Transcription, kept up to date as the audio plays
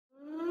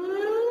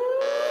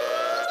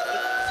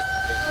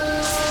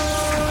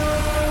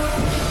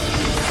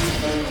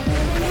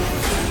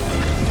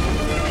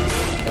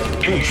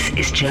This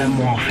is Germ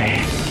Warfare,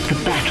 the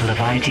battle of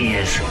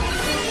ideas.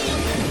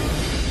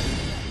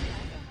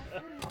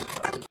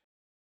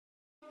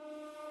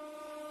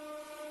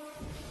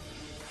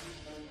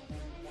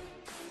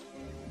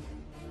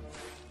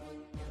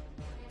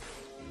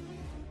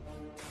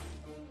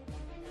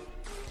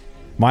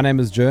 My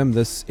name is Germ.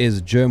 This is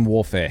Germ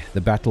Warfare,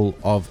 the battle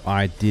of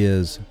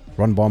ideas.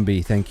 Ron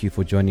Bombay, thank you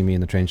for joining me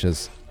in the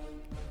trenches.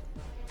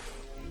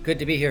 Good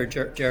to be here,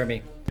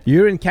 Jeremy.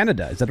 You're in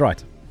Canada, is that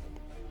right?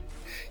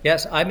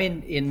 Yes, I'm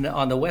in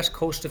on the west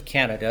coast of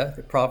Canada.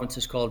 The province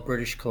is called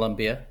British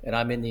Columbia, and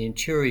I'm in the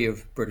interior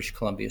of British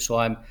Columbia. So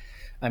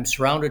I'm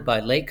surrounded by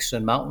lakes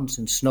and mountains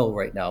and snow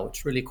right now.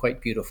 It's really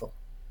quite beautiful.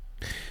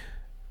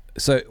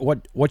 So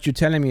what you're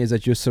telling me is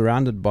that you're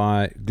surrounded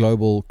by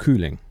global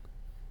cooling.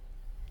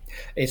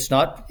 It's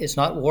not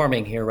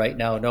warming here right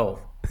now. No.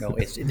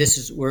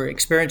 We're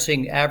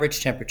experiencing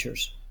average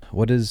temperatures.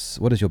 What is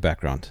your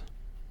background?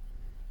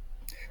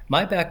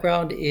 My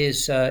background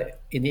is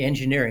in the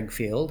engineering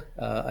field.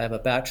 I have a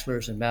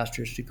bachelor's and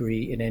master's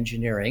degree in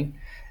engineering,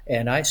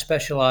 and I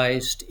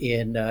specialized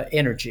in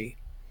energy.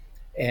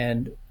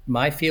 And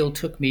my field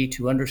took me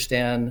to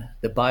understand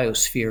the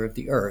biosphere of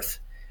the Earth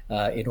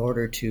in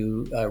order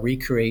to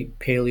recreate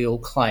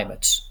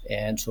paleoclimates.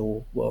 And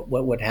so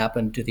what would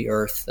happen to the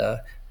Earth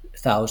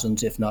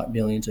thousands, if not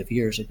millions of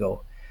years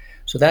ago.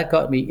 So that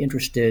got me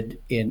interested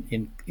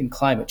in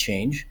climate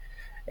change.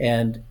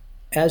 And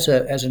as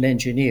an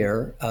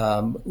engineer,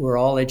 we're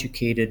all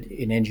educated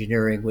in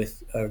engineering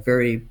with a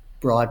very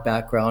broad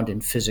background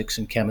in physics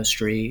and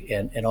chemistry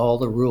and all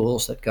the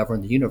rules that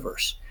govern the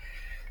universe.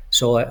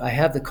 So I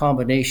have the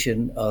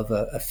combination of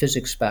a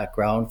physics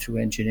background through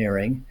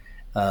engineering,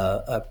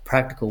 a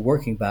practical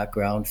working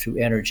background through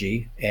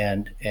energy,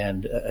 and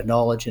a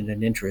knowledge and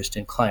an interest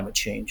in climate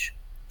change.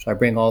 So I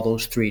bring all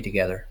those three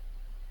together.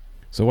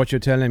 So what you're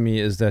telling me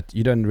is that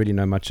you don't really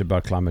know much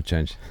about climate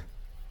change.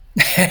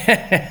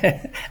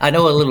 I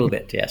know a little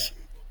bit, yes.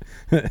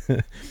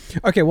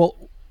 Okay, well,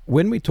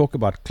 when we talk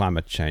about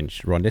climate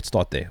change, Ron, let's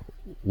start there.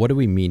 What do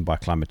we mean by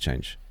climate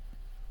change?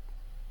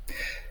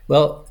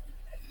 Well,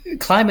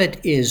 climate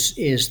is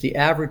the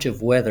average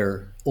of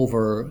weather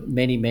over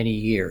many, many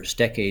years,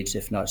 decades,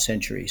 if not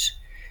centuries.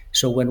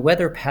 So when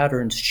weather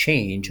patterns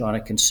change on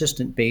a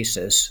consistent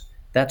basis,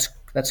 that's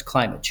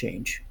climate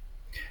change.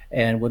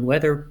 And when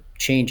weather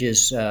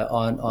changes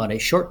on a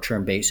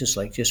short-term basis,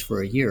 like just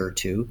for a year or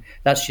two,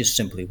 that's just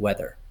simply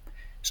weather.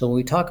 So when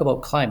we talk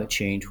about climate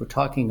change, we're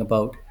talking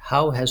about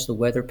how has the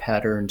weather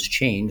patterns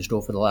changed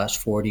over the last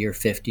 40 or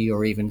 50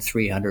 or even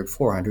 300,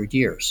 400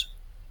 years.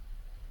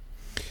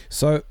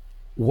 So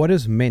what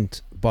is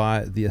meant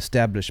by the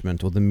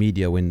establishment or the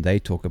media when they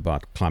talk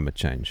about climate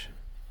change?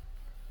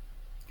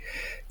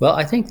 Well,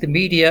 I think the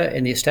media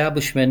and the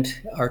establishment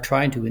are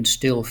trying to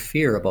instill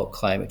fear about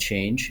climate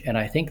change, and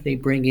I think they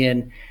bring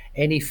in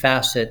any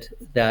facet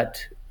that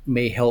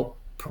may help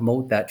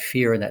promote that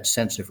fear and that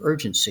sense of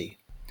urgency.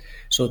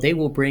 So they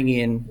will bring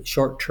in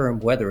short-term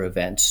weather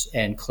events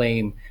and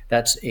claim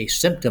that's a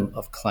symptom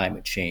of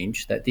climate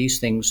change, that these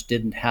things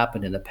didn't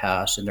happen in the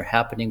past and they're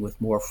happening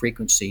with more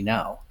frequency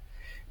now.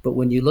 But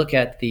when you look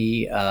at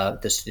the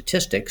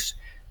statistics,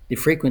 the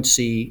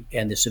frequency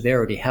and the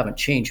severity haven't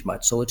changed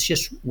much. So it's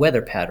just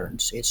weather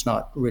patterns. It's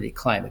not really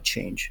climate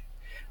change.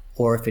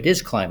 Or if it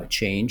is climate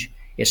change,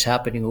 it's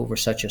happening over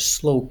such a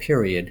slow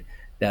period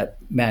that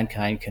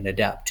mankind can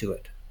adapt to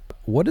it.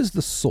 What is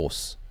the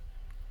source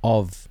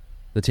of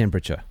the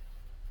temperature?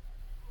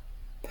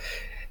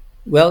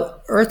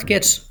 Well, Earth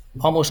gets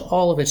almost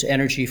all of its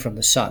energy from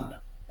the sun.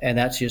 And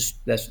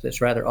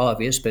that's rather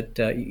obvious, but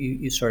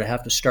you sort of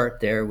have to start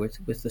there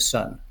with the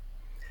sun.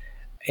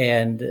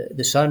 And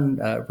the sun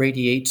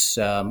radiates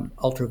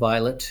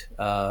ultraviolet,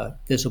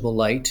 visible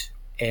light,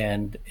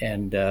 and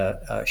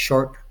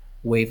short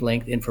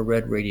wavelength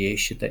infrared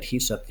radiation that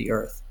heats up the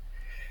Earth.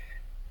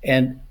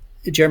 And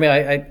Jeremy,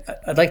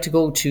 I'd like to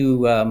go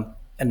to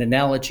an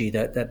analogy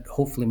that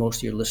hopefully most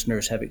of your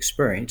listeners have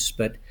experienced.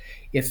 But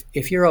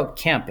if you're out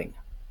camping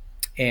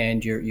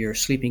and you're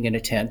sleeping in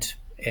a tent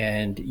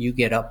and you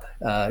get up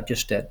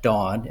just at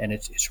dawn and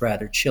it's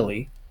rather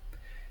chilly,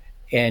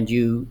 and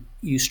you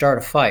start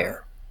a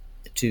fire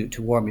to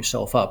warm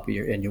yourself up,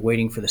 and you're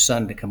waiting for the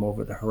sun to come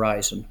over the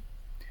horizon.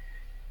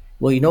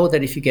 Well, you know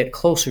that if you get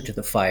closer to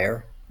the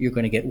fire, you're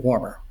going to get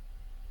warmer.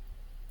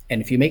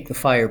 And if you make the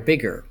fire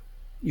bigger,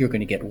 you're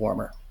going to get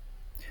warmer.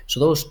 So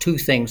those two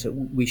things that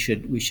we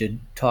should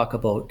talk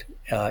about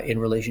in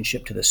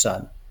relationship to the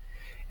sun.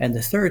 And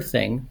the third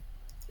thing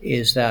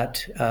is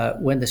that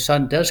when the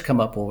sun does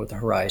come up over the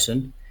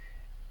horizon,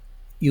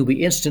 you'll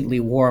be instantly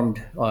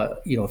warmed,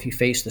 if you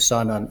face the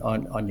sun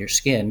on your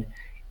skin,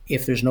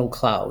 if there's no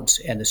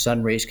clouds and the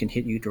sun rays can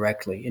hit you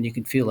directly, and you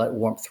can feel that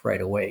warmth right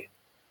away.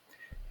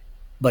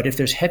 But if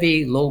there's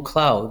heavy, low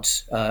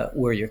clouds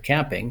where you're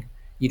camping,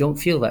 you don't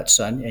feel that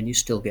sun and you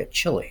still get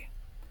chilly.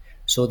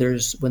 So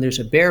when there's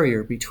a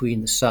barrier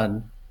between the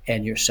sun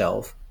and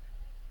yourself,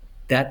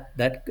 that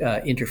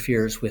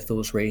interferes with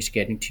those rays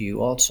getting to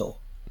you also.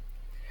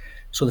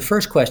 So the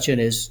first question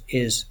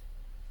is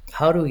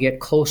how do we get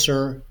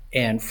closer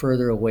and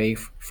further away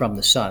from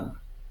the sun.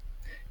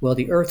 Well,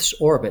 the Earth's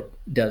orbit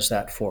does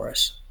that for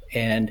us.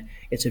 And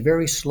it's a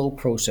very slow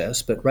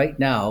process, but right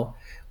now,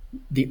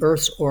 the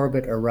Earth's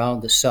orbit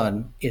around the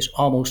sun is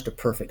almost a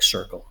perfect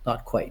circle,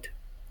 not quite.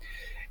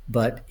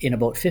 But in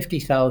about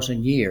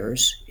 50,000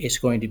 years, it's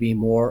going to be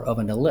more of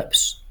an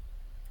ellipse.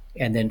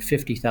 And then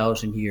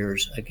 50,000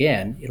 years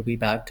again, it'll be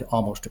back to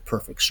almost a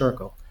perfect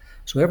circle.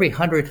 So every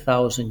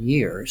 100,000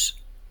 years,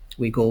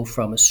 we go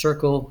from a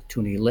circle to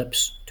an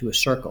ellipse to a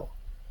circle.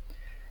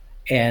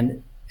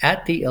 And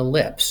at the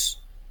ellipse,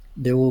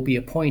 there will be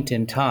a point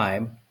in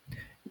time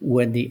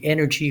when the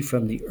energy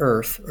from the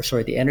Earth,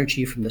 the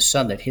energy from the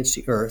sun that hits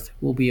the Earth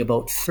will be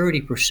about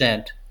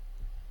 30%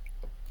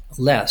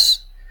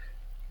 less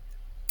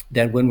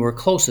than when we're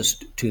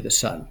closest to the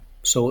sun.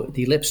 So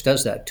the ellipse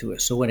does that to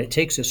us. So when it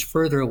takes us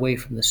further away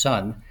from the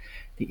sun,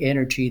 the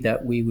energy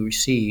that we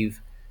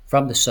receive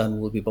from the sun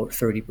will be about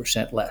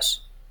 30% less.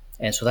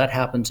 And so that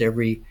happens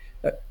every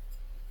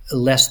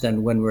less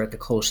than when we're at the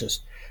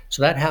closest.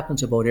 So that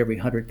happens about every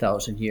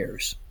 100,000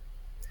 years.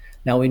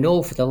 Now we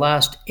know for the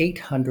last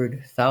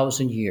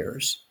 800,000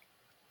 years,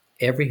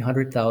 every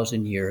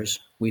 100,000 years,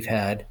 we've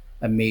had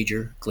a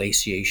major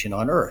glaciation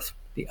on Earth.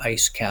 The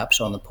ice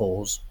caps on the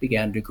poles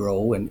began to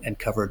grow and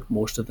covered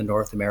most of the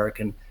North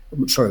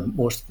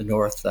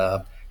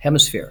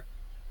Hemisphere.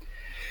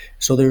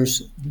 So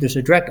there's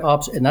a direct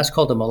opposite, and that's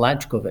called the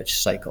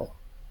Milankovitch cycle.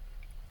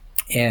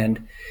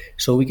 And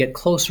so we get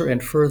closer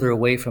and further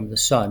away from the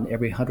sun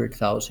every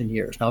 100,000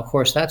 years. Now, of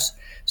course, that's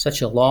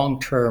such a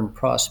long-term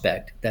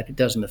prospect that it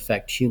doesn't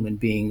affect human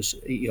beings,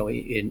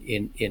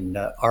 in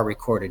our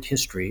recorded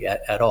history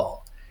at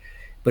all.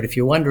 But if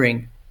you're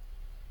wondering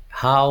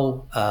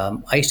how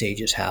ice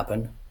ages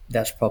happen,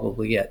 that's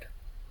probably it.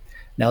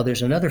 Now,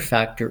 there's another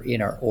factor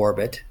in our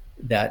orbit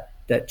that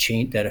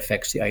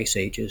affects the ice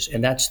ages,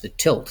 and that's the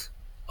tilt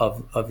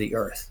of the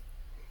Earth.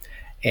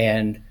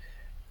 And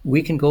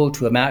we can go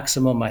to a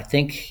maximum, I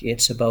think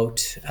it's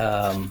about,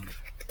 I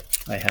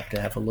have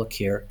to have a look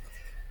here.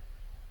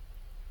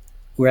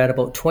 We're at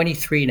about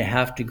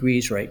 23.5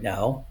 degrees right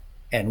now,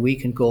 and we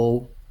can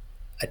go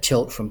a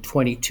tilt from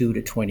 22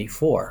 to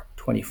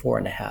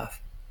 24.5.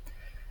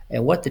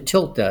 And what the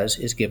tilt does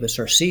is give us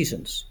our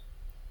seasons.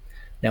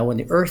 Now, when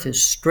the Earth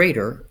is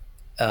straighter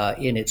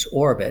in its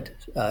orbit,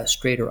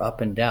 straighter up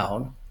and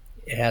down,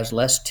 it has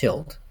less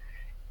tilt,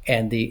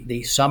 and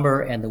the summer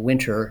and the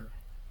winter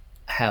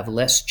have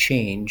less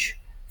change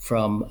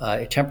from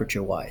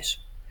temperature-wise.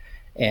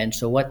 And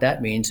so what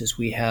that means is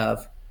we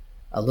have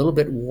a little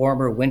bit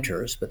warmer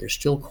winters, but they're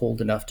still cold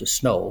enough to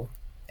snow,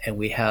 and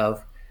we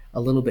have a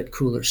little bit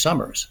cooler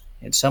summers.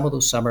 And some of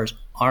those summers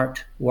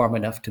aren't warm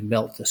enough to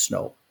melt the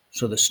snow,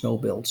 so the snow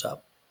builds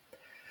up.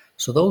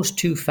 So those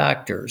two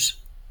factors,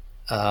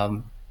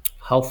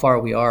 how far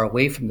we are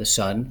away from the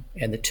sun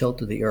and the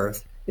tilt of the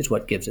Earth, is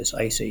what gives us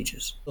ice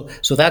ages.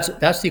 So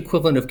that's the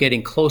equivalent of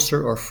getting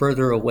closer or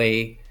further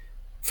away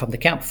from the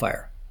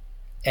campfire.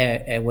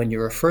 And when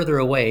you're further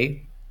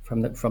away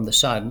from the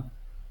sun,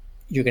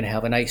 you're going to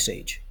have an ice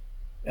age.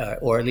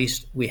 Or at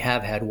least we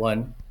have had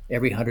one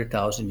every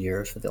 100,000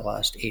 years for the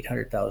last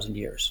 800,000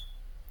 years.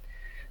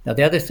 Now,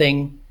 the other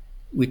thing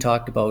we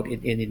talked about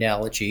in the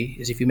analogy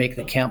is if you make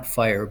the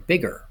campfire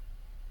bigger,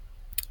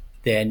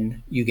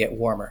 then you get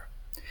warmer.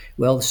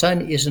 Well, the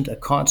sun isn't a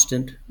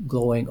constant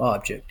glowing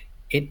object.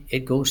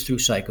 It goes through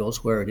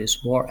cycles where it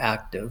is more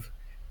active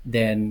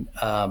than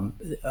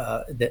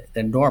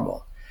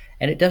normal,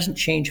 and it doesn't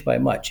change by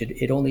much.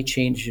 It only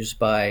changes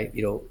by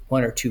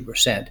 1 or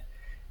 2%,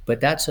 but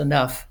that's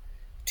enough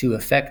to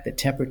affect the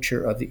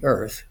temperature of the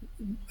Earth.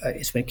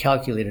 It's been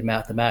calculated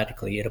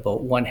mathematically at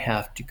about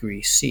 1/2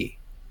 degrees C.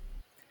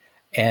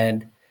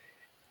 And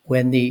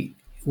when the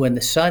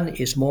sun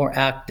is more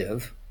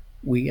active,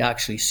 we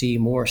actually see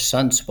more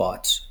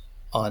sunspots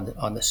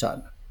on the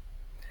sun.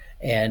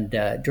 And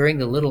during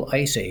the Little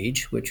Ice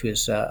Age, which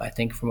was, I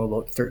think, from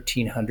about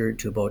 1300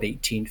 to about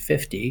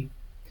 1850,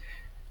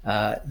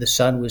 the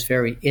sun was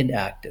very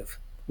inactive.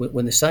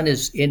 When the sun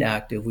is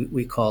inactive,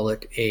 we call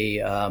it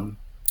a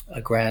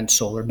grand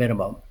solar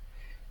minimum.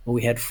 Well,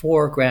 we had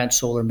 4 grand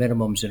solar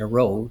minimums in a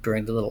row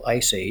during the Little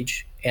Ice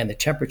Age, and the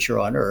temperature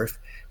on Earth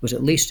was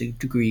at least a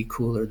degree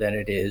cooler than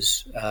it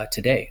is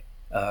today,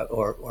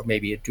 or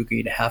maybe 1.5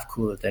 degrees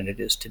cooler than it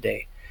is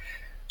today.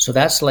 So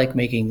that's like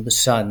making the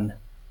sun,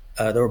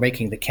 or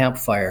making the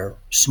campfire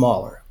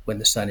smaller when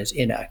the sun is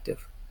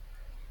inactive.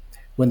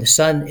 When the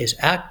sun is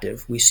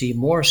active, we see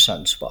more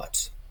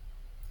sunspots.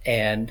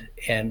 And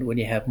when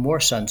you have more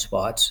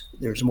sunspots,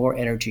 there's more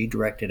energy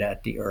directed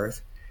at the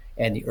Earth,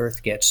 and the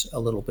Earth gets a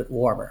little bit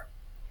warmer.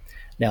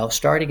 Now,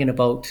 starting in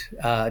about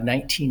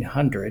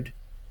 1900,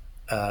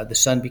 the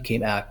sun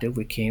became active.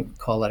 We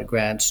call that a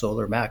grand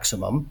solar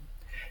maximum,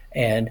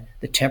 and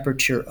the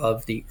temperature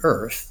of the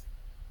Earth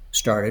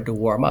started to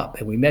warm up,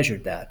 and we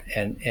measured that,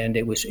 and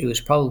it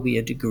was probably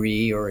 1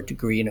 degree or 1.25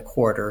 degrees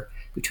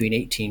between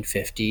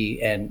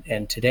 1850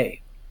 and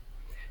today.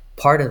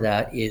 Part of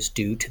that is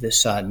due to the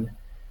sun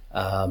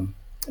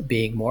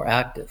being more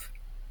active.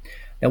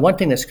 Now, one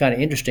thing that's kind of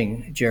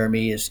interesting,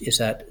 Jeremy, is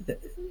that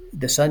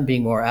the sun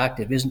being more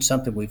active isn't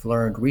something we've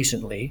learned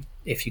recently.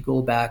 If you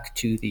go back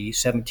to the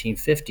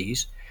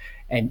 1750s,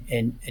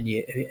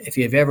 if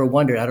you've ever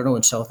wondered, I don't know,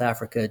 in South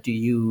Africa, do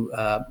you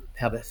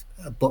have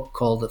a book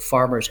called the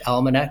Farmer's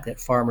Almanac that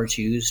farmers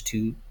use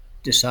to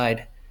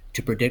decide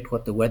to predict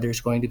what the weather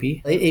is going to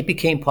be? It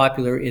became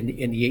popular in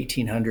the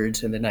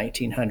 1800s and the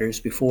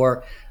 1900s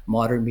before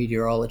modern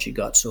meteorology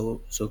got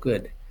so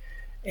good.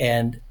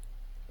 And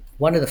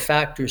one of the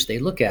factors they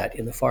look at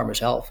in the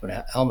Farmer's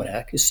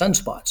Almanac is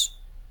sunspots.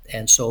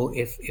 And so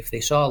if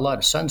they saw a lot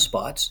of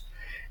sunspots,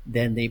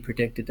 then they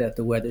predicted that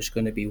the weather's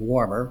going to be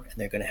warmer and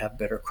they're going to have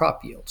better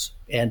crop yields.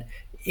 And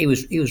it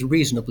was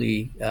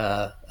reasonably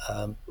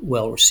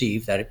well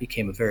received that it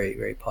became a very,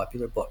 very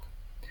popular book.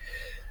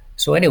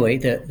 So anyway,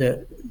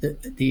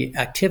 the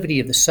activity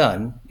of the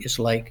sun is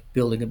like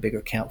building a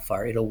bigger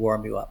campfire. It'll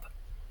warm you up.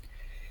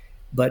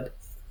 But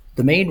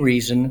the main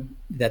reason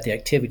that the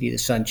activity of the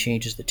sun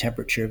changes the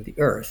temperature of the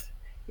earth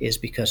is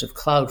because of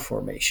cloud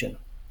formation.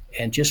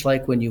 And just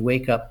like when you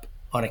wake up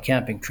on a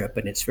camping trip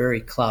and it's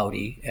very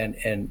cloudy and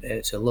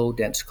it's a low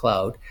dense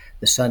cloud,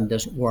 the sun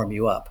doesn't warm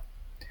you up.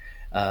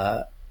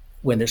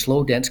 When there's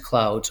low dense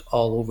clouds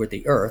all over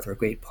the earth, or a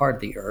great part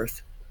of the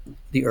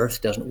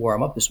earth doesn't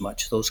warm up as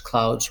much. Those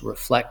clouds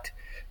reflect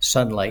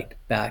sunlight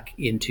back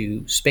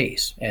into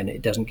space, and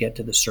it doesn't get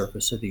to the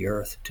surface of the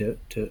earth to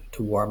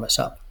warm us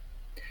up.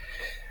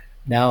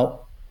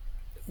 Now,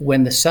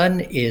 when the sun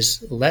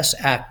is less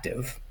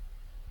active,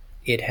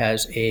 it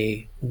has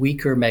a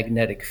weaker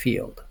magnetic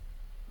field.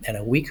 And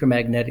a weaker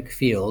magnetic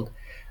field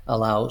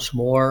allows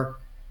more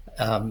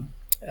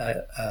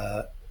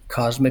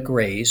cosmic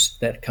rays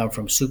that come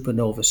from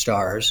supernova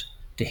stars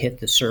to hit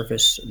the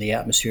surface, the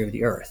atmosphere of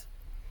the Earth.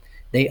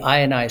 They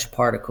ionize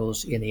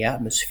particles in the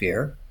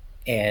atmosphere,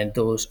 and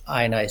those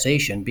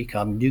ionization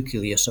become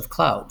nucleus of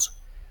clouds.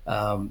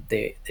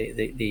 The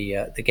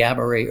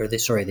gamma ray,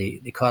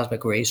 the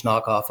cosmic rays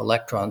knock off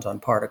electrons on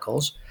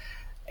particles,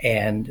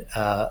 and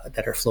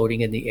that are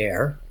floating in the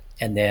air,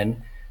 and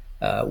then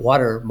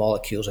water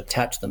molecules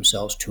attach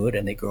themselves to it,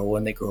 and they grow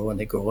and they grow and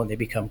they grow and they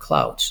become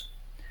clouds.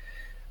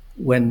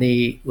 When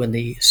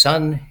the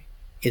sun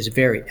is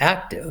very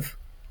active,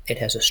 it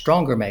has a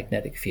stronger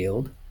magnetic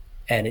field,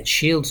 and it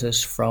shields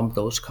us from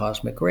those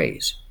cosmic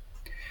rays.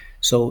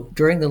 So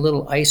during the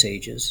Little Ice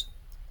Age,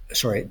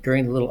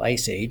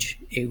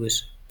 it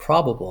was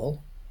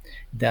probable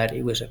that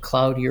it was a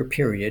cloudier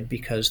period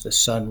because the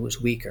sun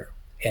was weaker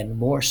and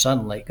more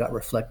sunlight got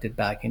reflected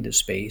back into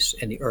space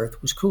and the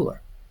Earth was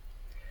cooler.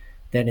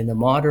 Then in the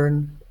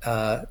modern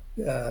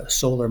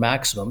solar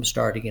maximum,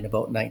 starting in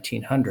about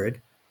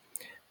 1900,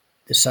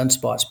 the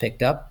sunspots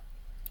picked up,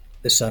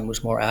 the sun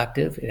was more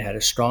active, it had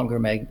a stronger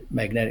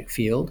magnetic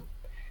field,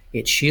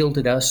 it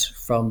shielded us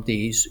from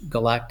these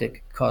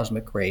galactic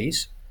cosmic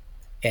rays,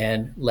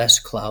 and less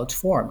clouds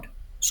formed.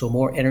 So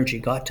more energy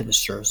got to the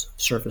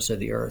surface of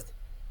the Earth,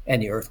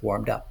 and the Earth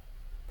warmed up.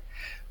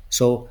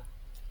 So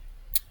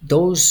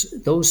those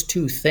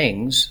three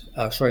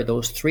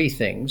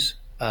things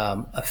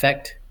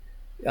affect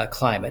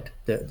climate.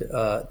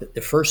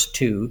 The first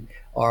two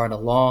are on a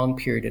long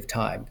period of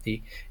time.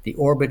 The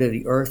orbit of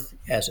the Earth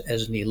as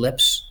an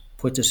ellipse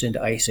puts us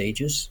into ice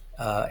ages,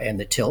 and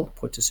the tilt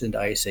puts us into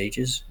ice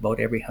ages about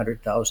every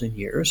 100,000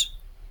 years.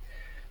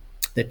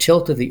 The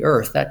tilt of the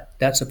Earth,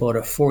 that's about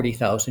a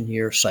 40,000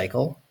 year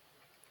cycle,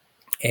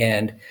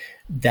 and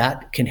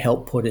that can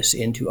help put us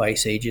into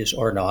ice ages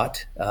or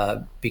not,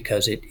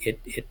 because it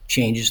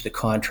changes the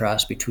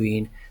contrast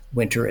between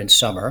winter and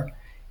summer.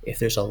 If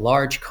there's a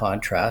large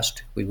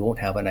contrast, we won't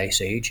have an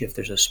ice age. If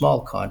there's a small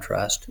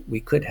contrast,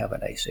 we could have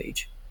an ice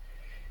age.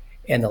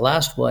 And the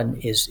last one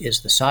is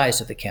the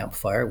size of the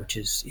campfire, which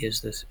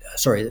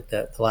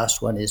the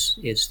last one is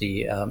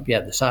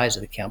the size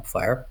of the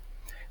campfire,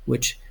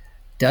 which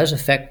does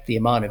affect the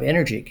amount of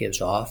energy it gives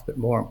off, but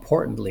more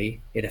importantly,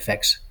 it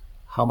affects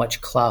how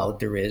much cloud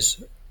there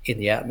is in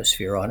the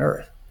atmosphere on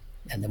Earth.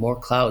 And the more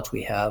clouds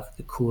we have,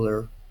 the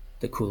cooler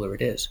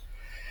it is.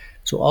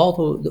 So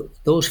all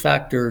those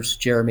factors,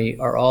 Jeremy,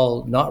 are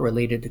all not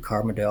related to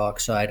carbon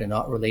dioxide and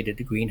not related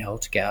to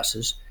greenhouse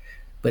gases,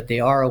 but they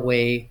are a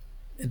way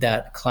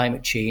that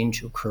climate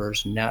change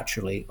occurs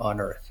naturally on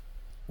Earth.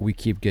 We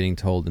keep getting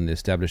told in the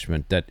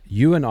establishment that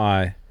you and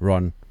I,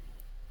 Ron,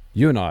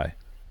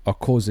 are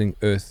causing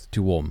Earth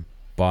to warm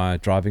by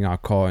driving our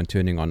car and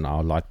turning on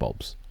our light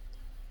bulbs.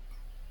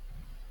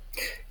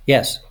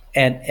 Yes,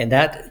 and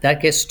that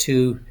gets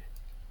to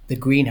the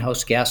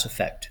greenhouse gas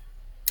effect.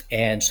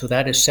 And so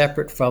that is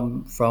separate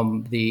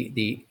from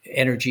the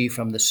energy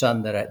from the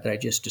sun that I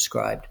just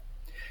described.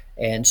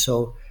 And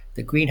so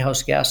the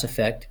greenhouse gas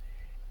effect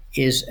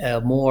is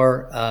a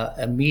more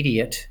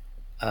immediate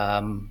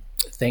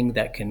thing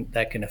that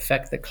can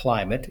affect the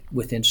climate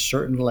within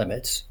certain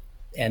limits,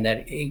 and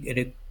that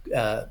it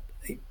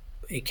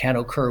can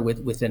occur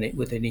within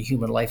a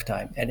human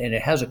lifetime, and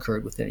it has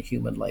occurred within a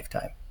human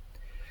lifetime.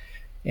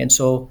 And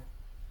so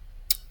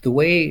the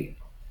way,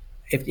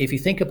 if you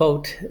think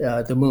about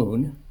the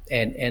moon,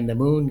 and the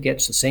moon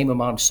gets the same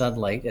amount of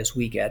sunlight as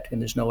we get,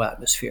 and there's no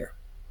atmosphere.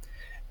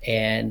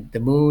 And the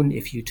moon,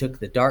 if you took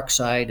the dark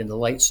side and the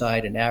light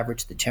side and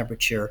averaged the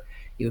temperature,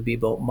 it would be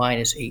about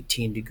minus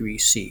 18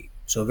 degrees C,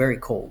 so very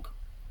cold.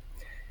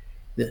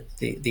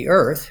 The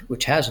Earth,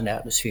 which has an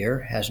atmosphere,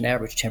 has an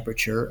average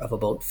temperature of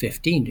about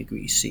 15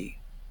 degrees C.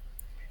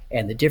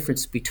 And the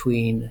difference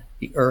between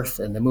the Earth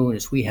and the moon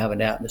is we have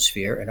an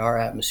atmosphere, and our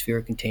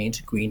atmosphere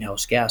contains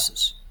greenhouse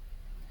gases.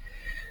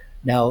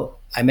 Now,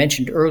 I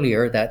mentioned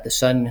earlier that the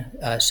sun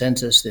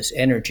sends us this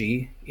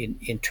energy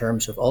in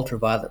terms of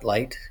ultraviolet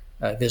light,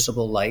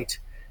 visible light,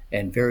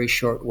 and very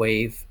short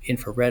wave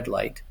infrared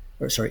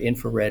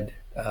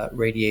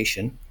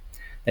radiation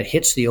that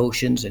hits the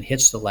oceans and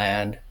hits the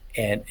land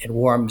and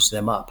warms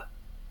them up.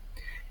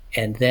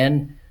 And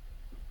then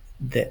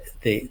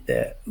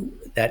that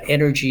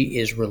energy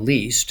is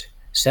released.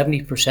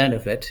 70%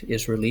 of it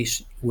is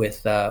released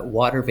with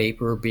water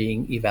vapor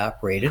being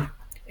evaporated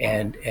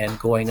and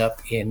going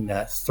up in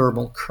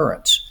thermal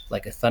currents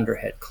like a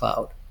thunderhead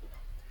cloud.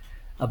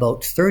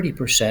 About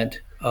 30%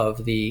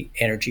 of the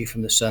energy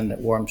from the sun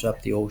that warms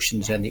up the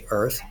oceans and the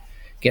earth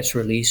gets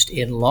released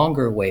in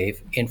longer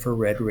wave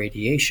infrared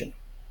radiation.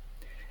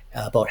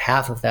 About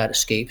half of that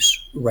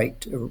escapes right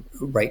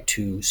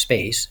to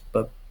space,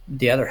 but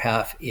the other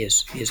half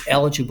is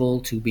eligible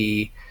to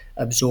be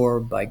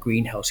absorbed by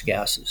greenhouse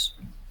gases.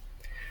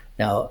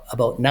 Now,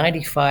 about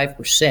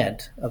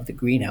 95% of the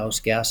greenhouse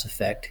gas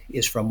effect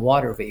is from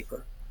water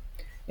vapor.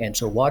 And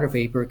so water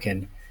vapor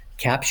can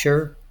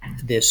capture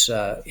this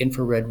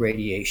infrared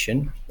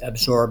radiation,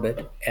 absorb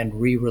it, and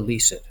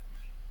re-release it.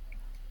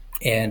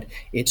 And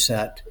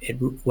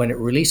when it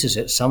releases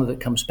it, some of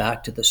it comes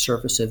back to the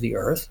surface of the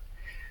earth.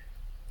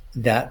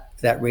 That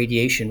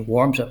radiation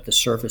warms up the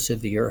surface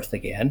of the earth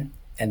again,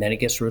 and then it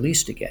gets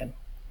released again.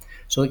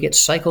 So it gets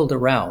cycled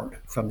around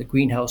from the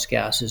greenhouse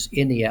gases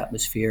in the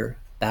atmosphere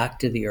back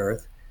to the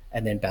earth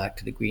and then back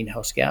to the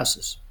greenhouse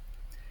gases.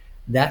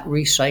 That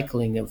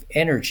recycling of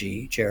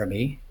energy,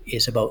 Jeremy,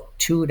 is about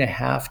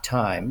 2.5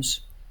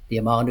 times the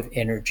amount of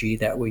energy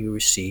that we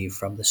receive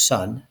from the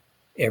sun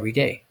every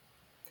day.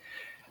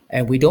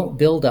 And we don't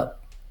build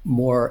up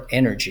more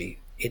energy.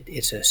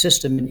 It's a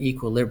system in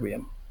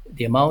equilibrium.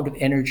 The amount of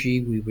energy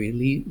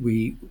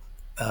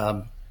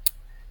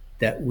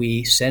that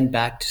we send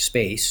back to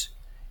space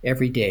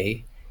every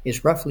day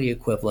is roughly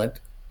equivalent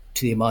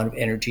to the amount of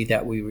energy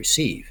that we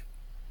receive.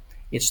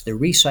 It's the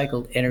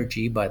recycled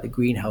energy by the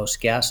greenhouse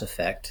gas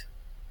effect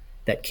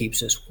that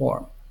keeps us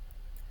warm.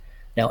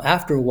 Now,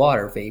 after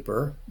water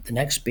vapor, the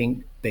next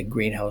big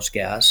greenhouse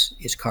gas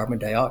is carbon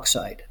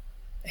dioxide.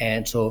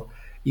 And so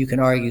you can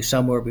argue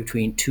somewhere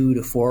between 2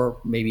 to 4,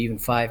 maybe even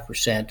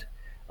 5%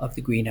 of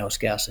the greenhouse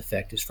gas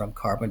effect is from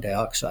carbon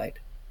dioxide.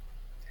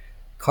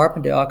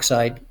 Carbon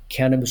dioxide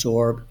can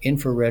absorb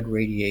infrared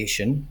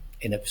radiation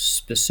in a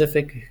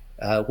specific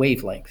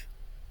wavelength.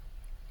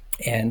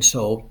 And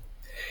so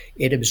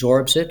it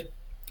absorbs it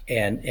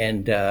and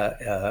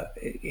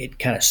it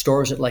kind of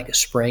stores it like a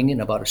spring, and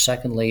about a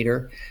second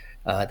later,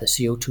 the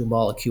CO2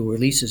 molecule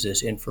releases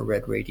this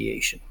infrared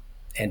radiation.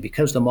 And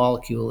because the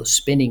molecule is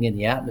spinning in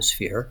the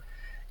atmosphere,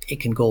 it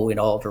can go in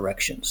all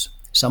directions.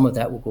 Some of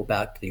that will go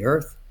back to the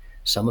Earth.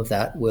 Some of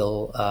that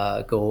will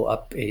go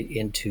up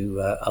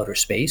into outer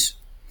space.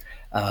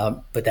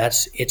 But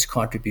that's its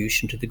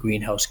contribution to the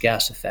greenhouse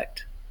gas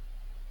effect.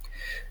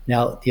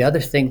 Now, the other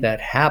thing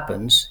that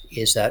happens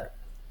is that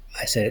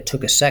I said it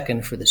took a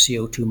second for the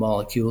CO2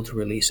 molecule to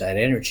release that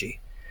energy.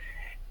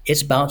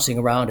 It's bouncing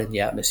around in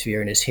the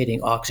atmosphere and is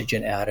hitting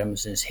oxygen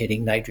atoms and is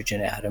hitting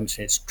nitrogen atoms,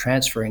 and it's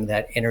transferring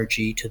that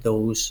energy to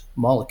those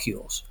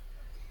molecules.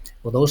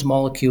 Well, those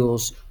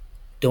molecules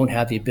don't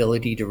have the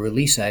ability to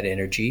release that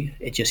energy.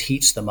 It just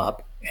heats them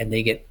up, and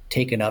they get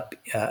taken up.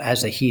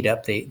 As they heat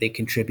up, they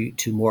contribute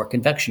to more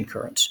convection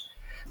currents.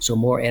 So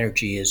more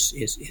energy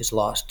is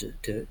lost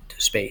to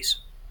space.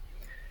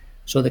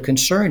 So the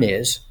concern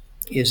is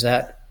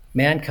that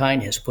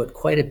mankind has put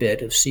quite a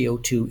bit of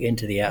CO2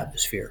 into the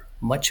atmosphere,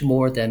 much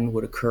more than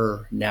would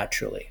occur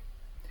naturally.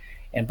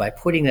 And by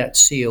putting that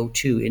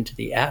CO2 into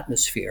the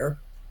atmosphere,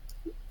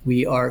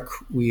 we are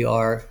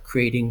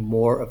creating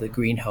more of the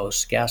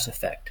greenhouse gas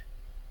effect.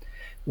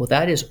 Well,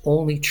 that is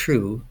only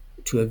true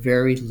to a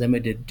very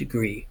limited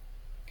degree.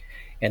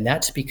 And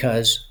that's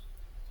because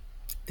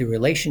the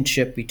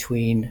relationship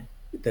between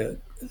the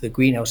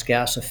greenhouse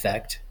gas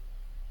effect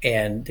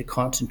and the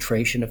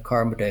concentration of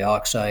carbon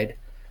dioxide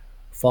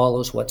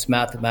follows what's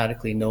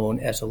mathematically known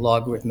as a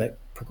logarithmic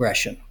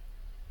progression.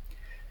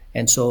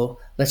 And so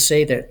let's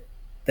say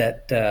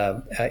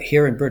that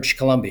here in British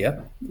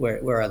Columbia,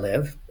 where I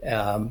live,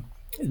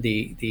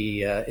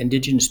 the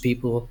indigenous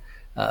people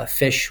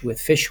fish with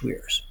fish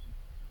weirs.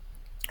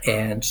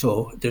 And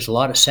so there's a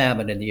lot of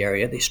salmon in the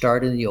area. They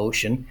start in the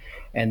ocean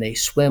and they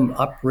swim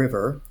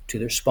upriver to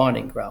their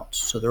spawning grounds.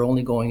 So they're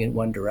only going in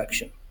one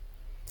direction.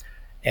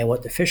 And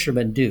what the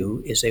fishermen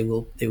do is they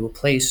will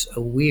place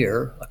a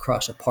weir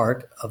across a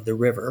part of the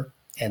river,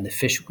 and the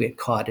fish get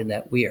caught in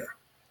that weir.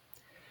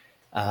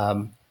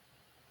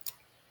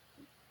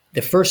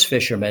 the first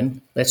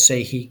fisherman, let's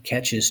say he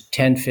catches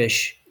 10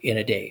 fish in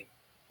a day.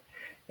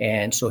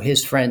 And so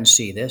his friends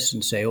see this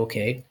and say,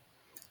 okay,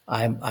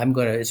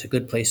 it's a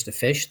good place to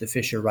fish. The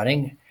fish are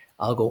running.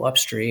 I'll go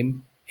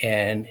upstream.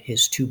 And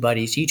his two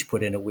buddies each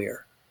put in a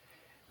weir.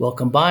 Well,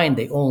 combined,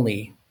 they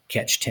only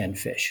catch 10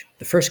 fish.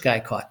 The first guy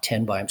caught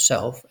 10 by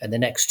himself, and the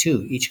next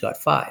two each got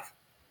 5.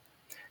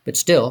 But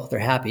still, they're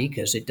happy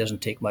because it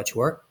doesn't take much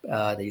work.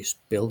 They just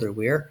build their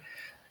weir.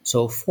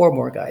 So 4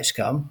 more guys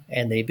come,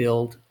 and they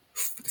build,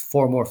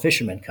 4 more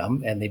fishermen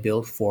come, and they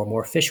build 4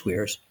 more fish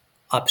weirs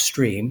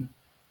upstream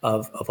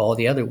of all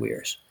the other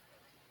weirs.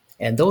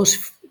 And those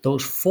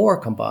 4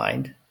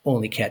 combined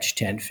only catch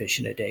 10 fish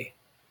in a day.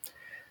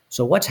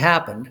 So what's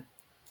happened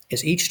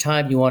is each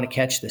time you want to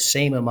catch the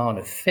same amount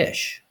of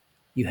fish,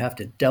 you have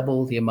to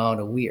double the amount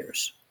of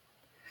weirs.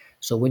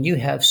 So when you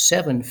have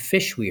 7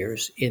 fish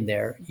weirs in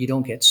there, you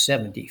don't get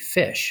 70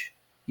 fish.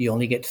 You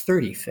only get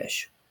 30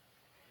 fish.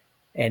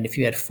 And if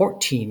you had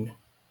 14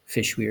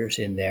 fish weirs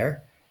in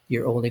there,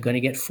 you're only going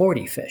to get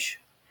 40 fish.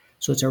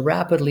 So it's a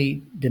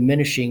rapidly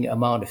diminishing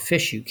amount of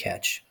fish you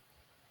catch.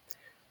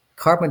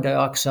 Carbon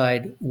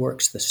dioxide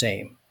works the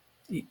same.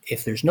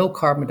 If there's no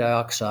carbon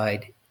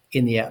dioxide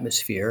in the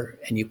atmosphere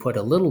and you put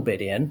a little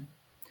bit in,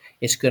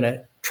 it's going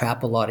to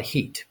trap a lot of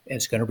heat and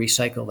it's going to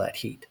recycle that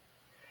heat.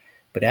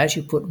 But as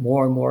you put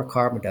more and more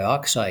carbon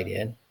dioxide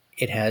in,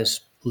 it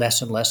has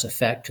less and less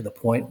effect to the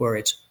point where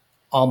it's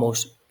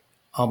almost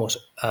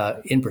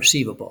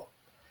imperceivable.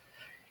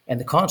 And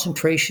the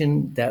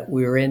concentration that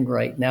we're in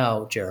right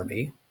now,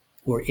 Jeremy,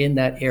 we're in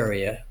that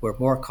area where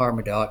more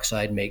carbon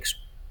dioxide makes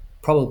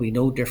probably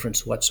no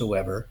difference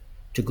whatsoever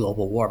to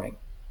global warming.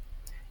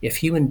 If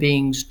human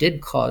beings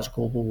did cause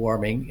global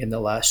warming in the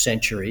last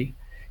century,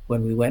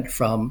 when we went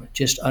from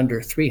just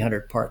under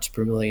 300 parts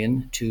per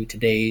million to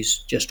today's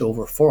just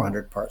over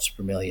 400 parts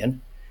per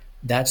million,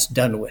 that's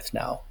done with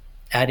now.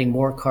 Adding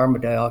more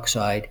carbon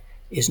dioxide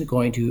isn't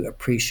going to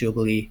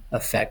appreciably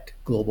affect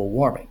global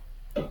warming.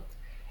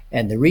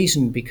 And the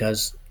reason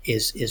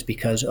is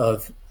because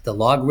of the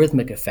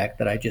logarithmic effect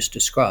that I just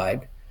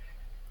described.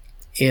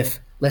 If,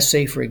 let's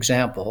say, for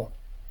example,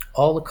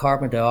 all the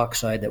carbon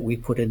dioxide that we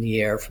put in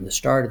the air from the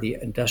start of the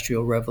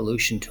Industrial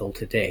Revolution till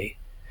today,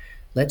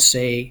 let's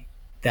say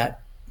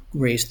that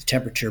raised the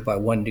temperature by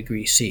 1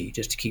 degree C,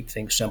 just to keep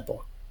things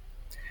simple.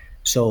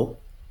 So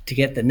to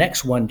get the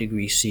next 1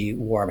 degree C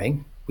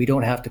warming, we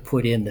don't have to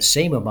put in the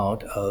same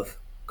amount of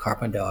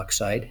carbon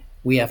dioxide.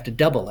 We have to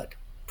double it,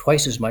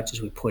 twice as much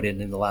as we put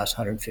in the last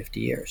 150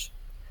 years.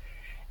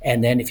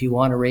 And then if you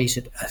want to raise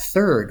it a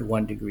third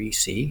 1 degree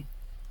C,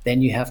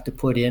 then you have to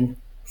put in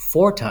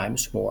 4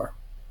 times more,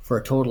 for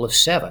a total of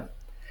 7.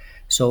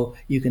 So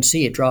you can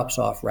see it drops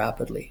off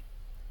rapidly.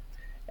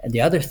 And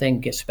the other thing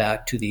gets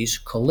back to these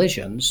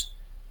collisions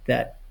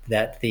that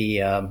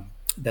the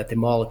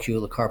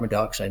molecule, the carbon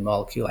dioxide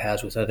molecule,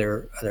 has with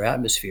other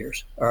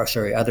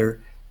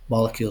other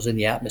molecules in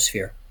the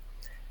atmosphere.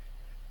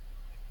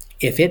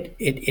 If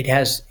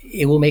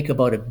it will make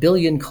about 1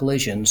 billion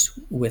collisions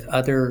with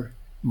other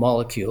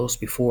molecules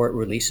before it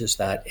releases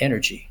that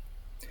energy.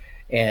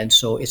 And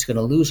so it's going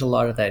to lose a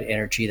lot of that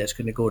energy that's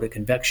going to go to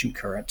convection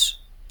currents.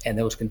 And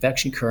those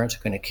convection currents are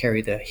going to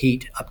carry the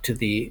heat up to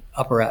the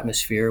upper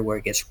atmosphere where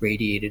it gets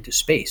radiated to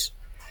space.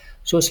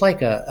 So it's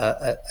like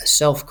a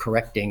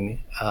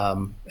self-correcting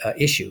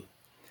issue.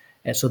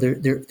 And so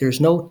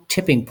there's no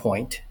tipping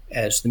point,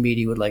 as the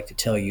media would like to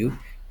tell you,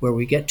 where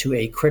we get to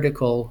a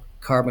critical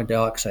carbon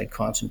dioxide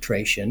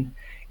concentration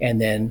and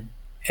then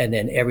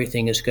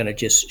everything is going to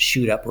just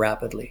shoot up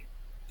rapidly.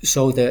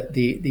 So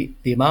the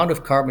amount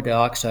of carbon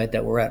dioxide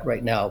that we're at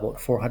right now,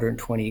 about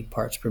 420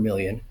 parts per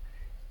million,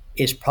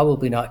 is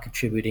probably not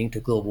contributing to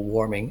global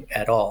warming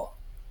at all.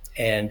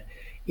 And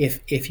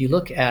if you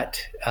look at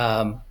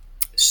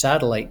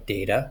satellite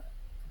data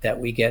that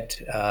we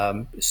get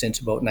since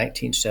about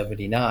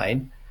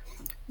 1979,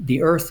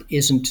 the Earth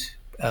isn't,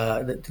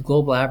 the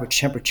global average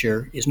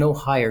temperature is no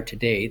higher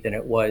today than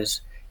it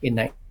was in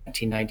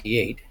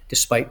 1998,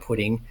 despite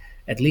putting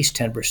at least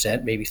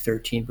 10%, maybe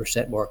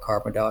 13% more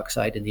carbon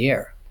dioxide in the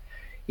air.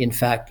 In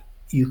fact,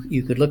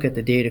 you could look at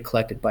the data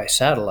collected by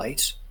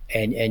satellites,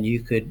 and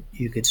you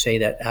could say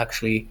that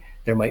actually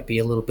there might be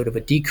a little bit of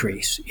a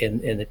decrease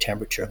in the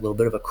temperature, a little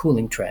bit of a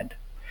cooling trend.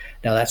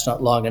 Now, that's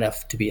not long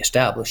enough to be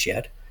established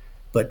yet,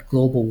 but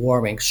global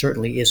warming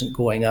certainly isn't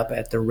going up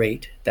at the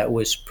rate that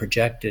was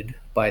projected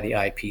by the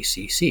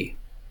IPCC.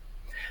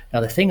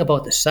 Now, the thing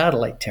about the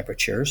satellite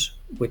temperatures,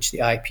 which the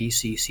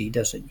IPCC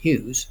doesn't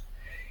use,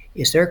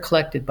 is they're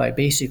collected by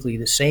basically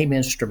the same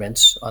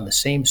instruments on the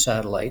same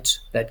satellites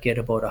that get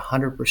about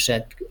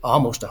 100%,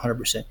 almost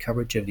 100%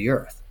 coverage of the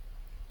Earth.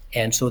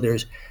 And so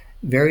there's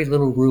very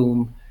little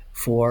room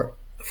for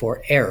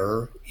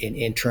error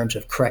in terms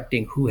of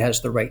correcting who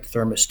has the right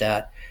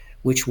thermostat,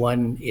 which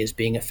one is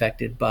being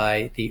affected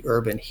by the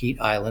urban heat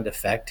island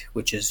effect,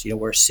 which is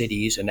where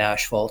cities and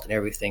asphalt and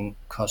everything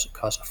cause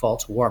a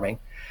false warming.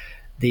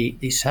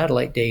 The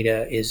satellite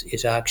data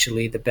is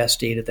actually the best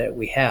data that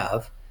we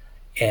have,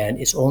 and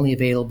it's only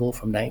available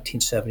from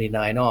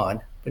 1979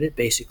 on, but it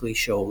basically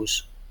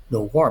shows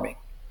no warming.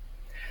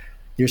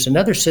 There's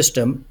another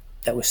system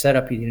that was set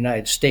up in the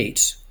United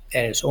States,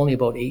 and it's only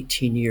about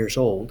 18 years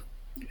old,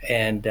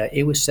 and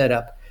it was set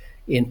up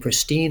in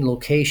pristine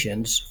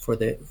locations for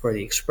the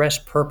express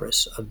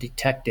purpose of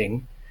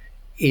detecting,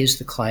 is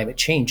the climate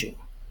changing?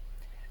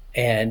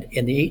 And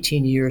in the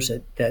 18 years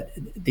that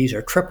these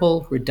are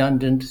triple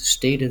redundant,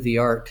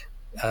 state-of-the-art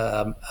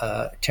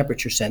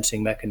temperature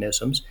sensing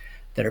mechanisms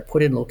that are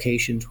put in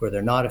locations where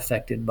they're not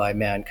affected by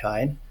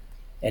mankind.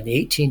 And the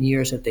 18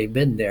 years that they've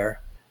been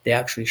there, they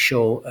actually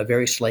show a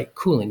very slight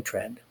cooling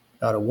trend,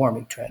 not a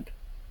warming trend.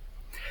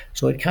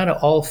 So it kind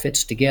of all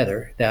fits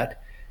together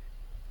that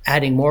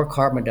adding more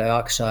carbon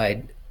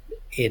dioxide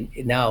in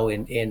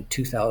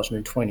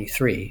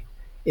 2023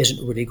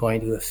 isn't really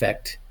going to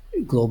affect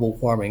global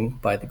warming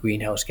by the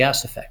greenhouse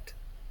gas effect.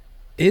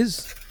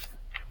 Is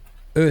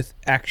Earth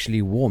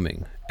actually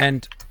warming?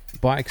 And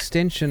by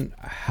extension,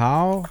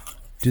 how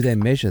do they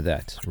measure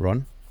that,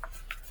 Ron?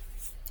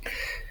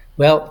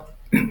 Well,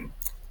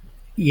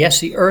 yes,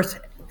 the Earth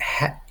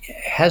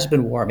has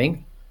been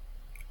warming.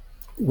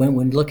 When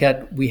we look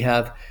at, we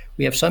have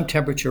some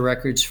temperature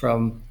records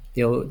from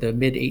the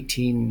mid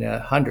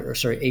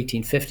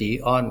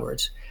 1850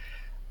 onwards.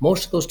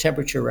 Most of those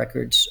temperature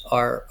records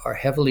are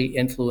heavily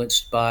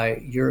influenced by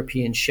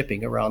European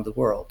shipping around the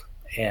world,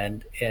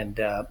 and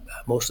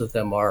most of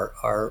them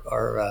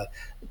are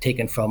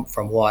taken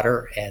from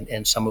water,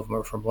 and some of them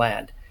are from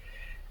land.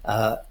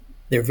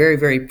 They're very,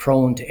 very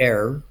prone to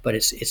error, but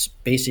it's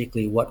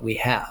basically what we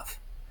have.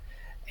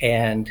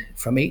 And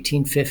from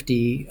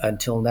 1850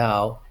 until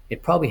now,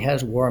 it probably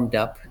has warmed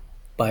up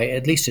by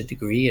at least a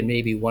degree and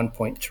maybe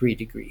 1.3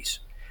 degrees.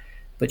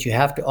 But you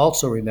have to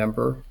also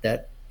remember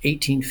that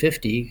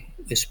 1850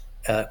 is,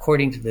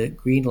 according to the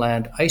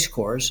Greenland ice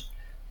cores,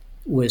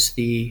 was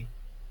the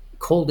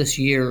coldest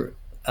year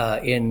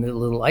in the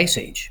Little Ice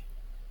Age.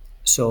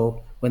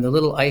 So when the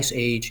Little Ice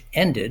Age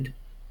ended,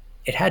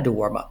 it had to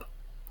warm up.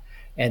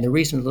 And the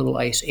reason the Little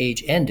Ice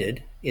Age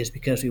ended is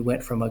because we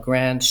went from a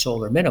grand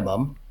solar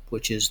minimum,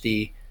 which is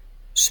the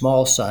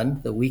small sun,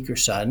 the weaker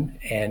sun,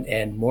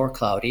 and more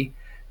cloudy,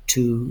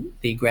 to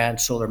the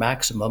grand solar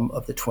maximum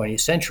of the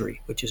 20th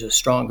century, which is a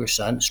stronger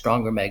sun,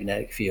 stronger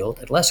magnetic field,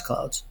 and less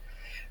clouds.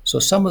 So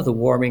some of the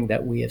warming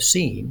that we have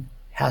seen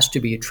has to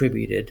be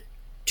attributed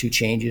to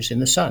changes in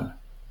the sun.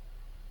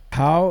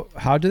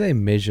 How do they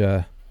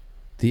measure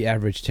the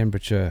average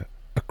temperature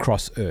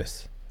across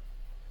Earth?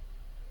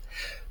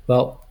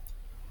 Well,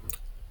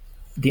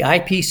 the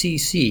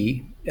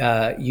IPCC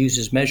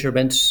uses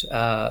measurements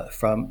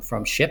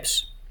from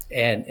ships,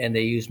 and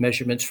they use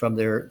measurements from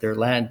their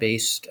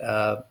land-based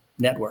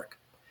network,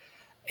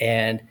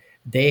 and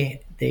they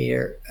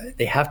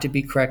have to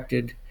be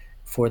corrected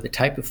for the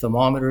type of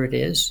thermometer it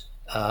is,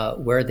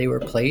 where they were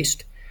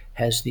placed.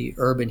 Has the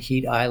urban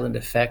heat island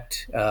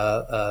effect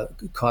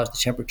caused the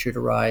temperature to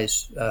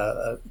rise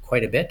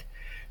quite a bit?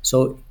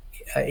 So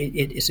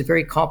it's a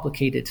very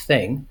complicated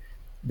thing.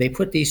 They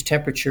put these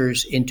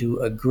temperatures into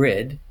a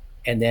grid,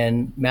 and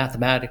then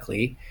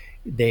mathematically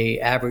they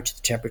average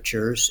the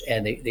temperatures,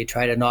 and they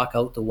try to knock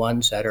out the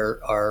ones that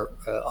are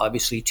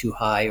obviously too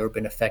high or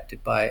been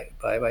affected by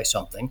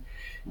something.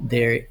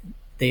 They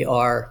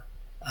are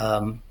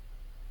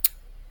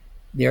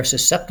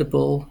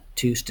susceptible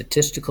to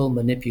statistical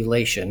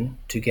manipulation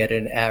to get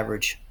an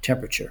average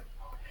temperature,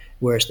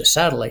 whereas the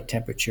satellite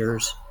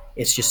temperatures,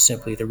 it's just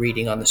simply the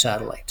reading on the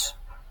satellites,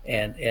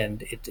 and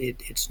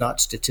it's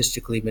not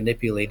statistically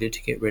manipulated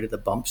to get rid of the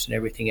bumps and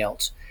everything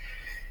else.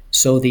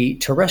 So the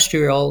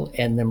terrestrial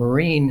and the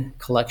marine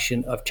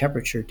collection of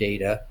temperature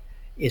data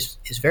is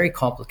very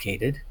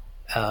complicated,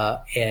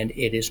 and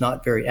it is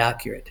not very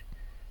accurate.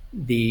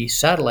 The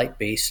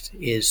satellite-based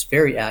is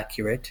very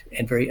accurate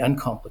and very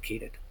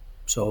uncomplicated.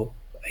 So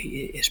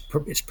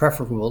it's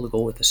preferable to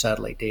go with the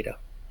satellite data.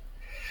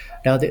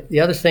 Now,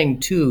 the other thing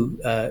too,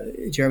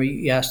 Jeremy,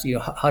 you asked,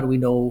 how do we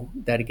know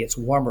that it gets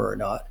warmer or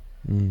not?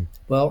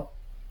 Well,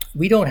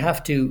 we don't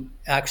have to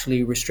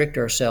actually restrict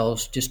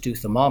ourselves just to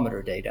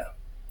thermometer data,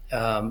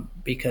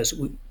 because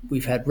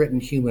we've had written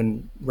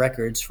human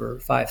records for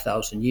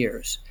 5,000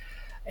 years,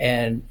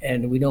 and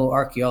we know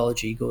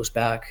archaeology goes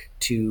back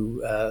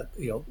to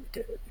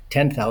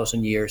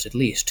 10,000 years at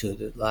least, to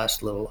the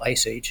last Little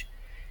Ice Age,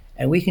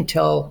 and we can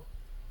tell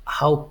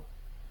how,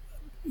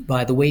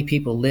 by the way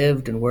people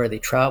lived and where they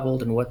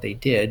traveled and what they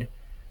did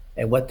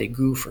and what they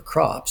grew for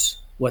crops,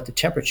 what the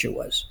temperature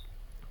was.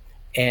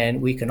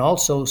 And we can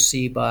also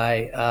see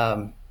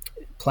by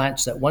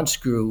plants that once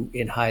grew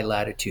in high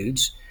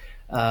latitudes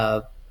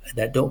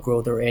that don't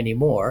grow there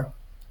anymore,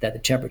 that the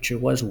temperature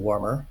was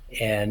warmer,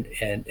 and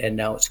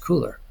now it's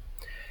cooler.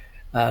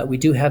 We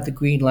do have the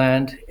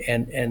Greenland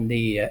and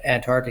the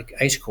Antarctic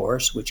ice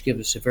cores, which give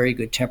us a very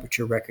good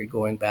temperature record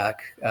going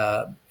back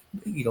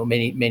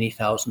many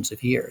thousands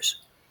of years.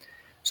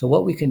 So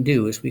what we can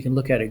do is we can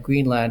look at a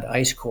Greenland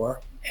ice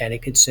core, and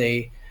it could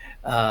say,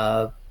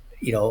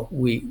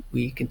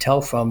 we can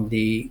tell from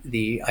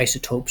the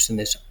isotopes in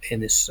this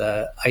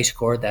ice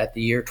core that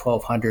the year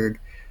 1200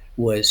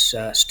 was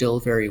still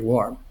very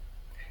warm.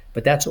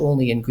 but that's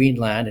only in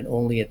Greenland and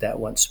only at that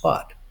one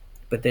spot.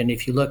 But then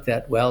if you looked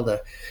at, well,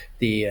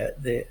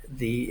 the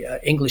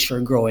English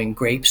are growing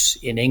grapes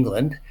in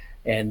England,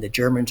 and the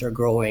Germans are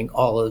growing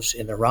olives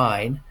in the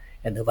Rhine,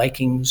 and the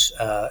Vikings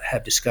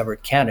have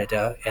discovered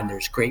Canada, and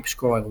there's grapes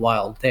growing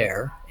wild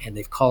there, and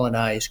they've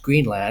colonized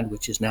Greenland,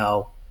 which is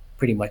now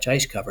pretty much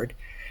ice covered.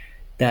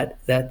 That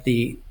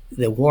the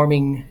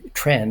warming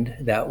trend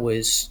that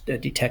was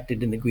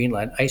detected in the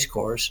Greenland ice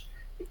cores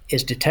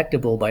is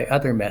detectable by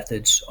other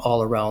methods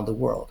all around the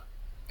world.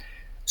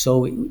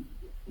 So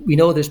we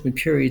know there's been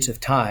periods of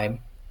time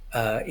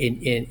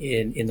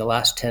in the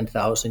last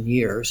 10,000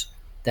 years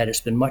that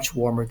it's been much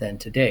warmer than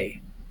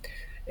today.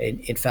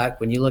 In fact,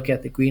 when you look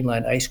at the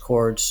Greenland ice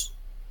cores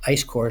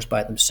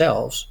by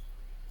themselves,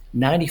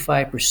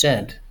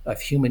 95%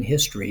 of human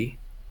history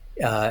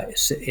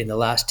in the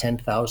last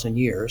 10,000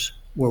 years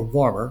were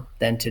warmer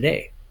than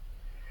today.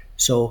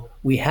 So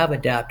we have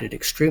adapted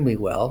extremely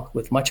well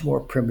with much more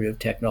primitive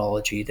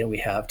technology than we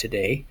have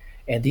today,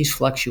 and these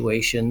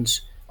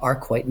fluctuations are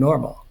quite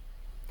normal.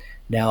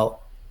 Now,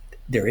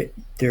 there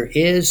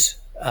is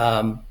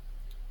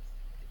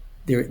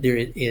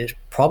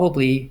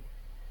probably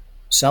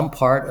some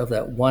part of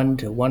that 1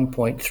 to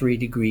 1.3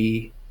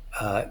 degree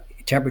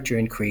temperature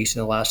increase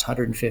in the last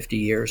 150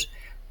 years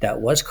that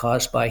was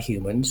caused by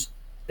humans,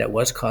 that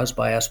was caused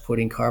by us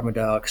putting carbon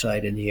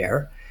dioxide in the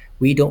air.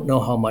 We don't know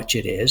how much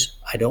it is.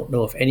 I don't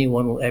know if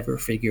anyone will ever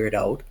figure it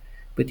out.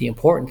 But the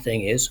important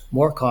thing is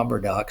more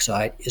carbon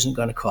dioxide isn't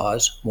going to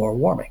cause more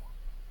warming.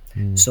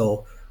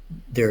 So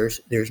there's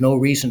no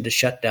reason to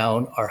shut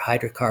down our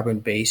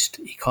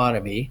hydrocarbon-based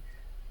economy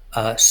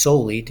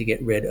solely to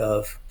get rid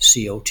of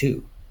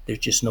CO2. There's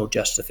just no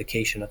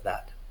justification of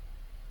that.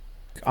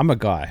 I'm a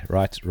guy,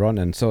 right, Ron,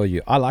 and so are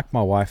you. I like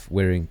my wife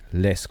wearing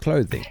less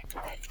clothing.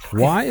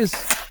 Why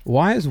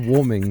is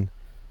warming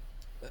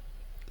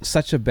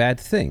such a bad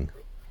thing?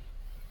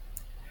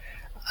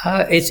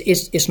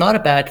 It's not a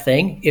bad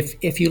thing.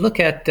 If you look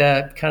at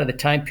kind of the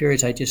time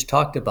periods I just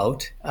talked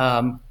about,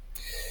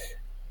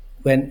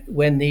 when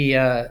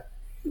the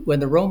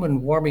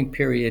Roman warming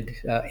period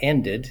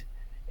ended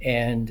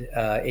and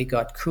it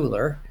got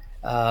cooler,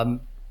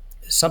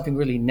 something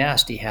really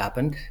nasty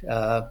happened,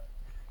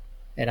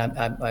 and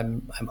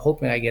I'm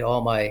hoping I get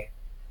all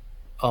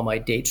my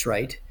dates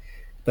right.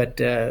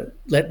 But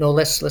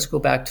let's go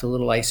back to the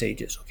Little Ice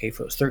Ages. Okay,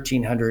 from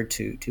 1300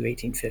 to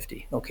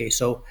 1850. Okay,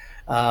 so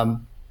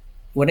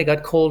when it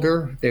got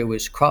colder, there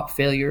was crop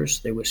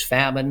failures, there was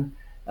famine.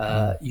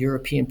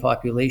 European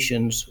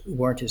populations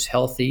weren't as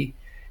healthy,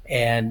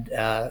 and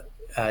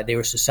they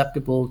were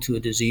susceptible to a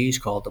disease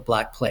called the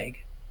Black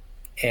Plague.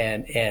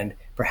 And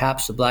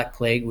perhaps the Black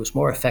Plague was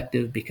more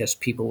effective because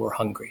people were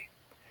hungry.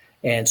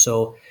 And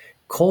so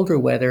colder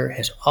weather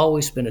has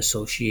always been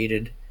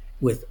associated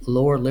with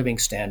lower living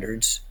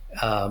standards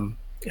in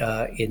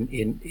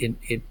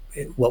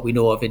what we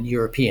know of in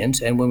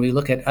Europeans. And when we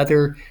look at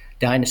other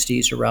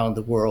dynasties around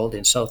the world,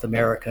 in South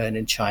America and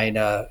in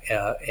China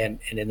and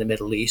in the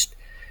Middle East,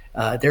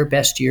 their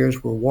best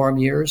years were warm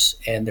years,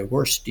 and their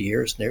worst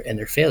years and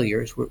their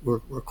failures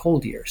were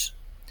cold years.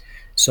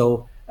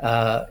 So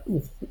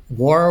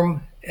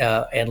warm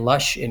and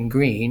lush and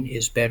green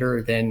is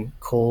better than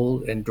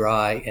cold and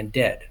dry and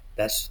dead.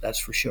 That's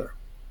for sure.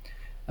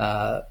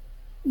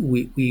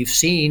 We've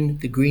seen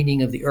the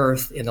greening of the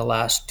earth in the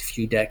last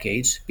few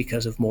decades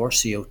because of more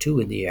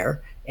CO2 in the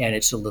air, and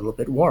it's a little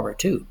bit warmer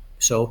too.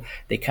 So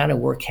they kind of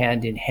work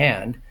hand in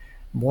hand.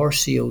 More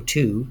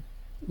CO2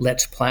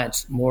 lets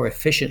plants more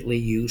efficiently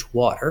use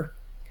water,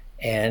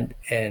 and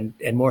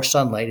more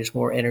sunlight is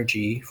more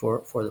energy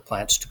for the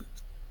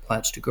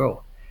plants to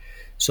grow.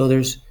 So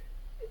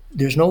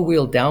there's no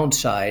real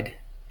downside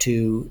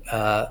to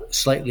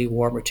slightly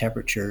warmer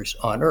temperatures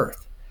on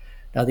Earth.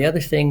 Now, the other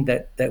thing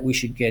that we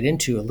should get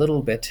into a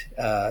little bit,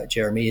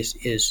 Jeremy,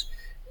 is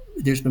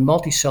there's been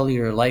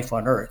multicellular life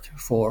on Earth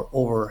for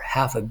over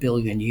 500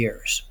 million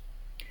years.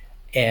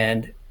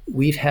 And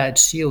we've had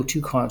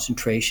CO2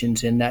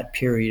 concentrations in that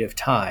period of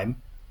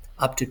time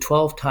up to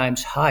 12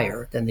 times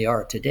higher than they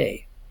are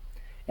today.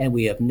 And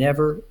we have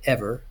never,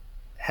 ever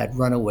had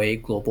runaway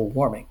global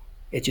warming.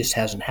 It just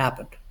hasn't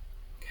happened.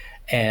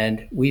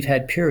 And we've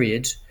had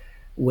periods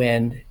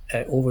when,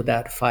 over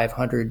that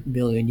 500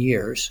 million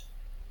years,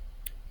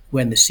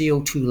 when the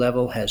CO2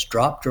 level has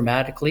dropped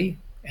dramatically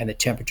and the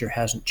temperature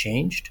hasn't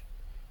changed.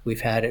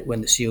 We've had it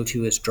when the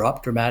CO2 has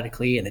dropped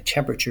dramatically and the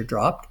temperature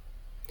dropped.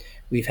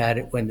 We've had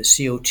it when the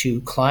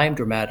CO2 climbed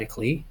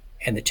dramatically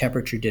and the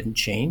temperature didn't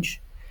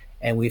change.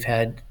 And we've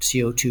had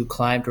CO2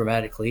 climb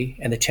dramatically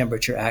and the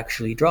temperature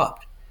actually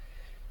dropped.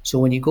 So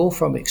when you go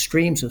from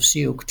extremes of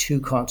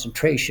CO2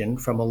 concentration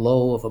from a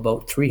low of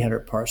about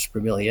 300 parts per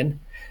million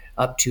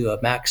up to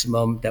a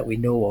maximum that we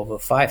know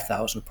of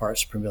 5,000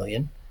 parts per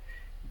million,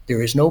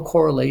 there is no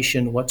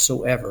correlation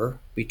whatsoever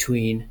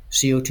between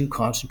CO2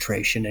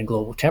 concentration and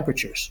global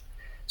temperatures.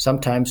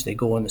 Sometimes they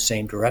go in the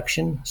same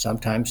direction,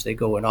 sometimes they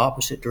go in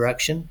opposite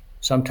direction,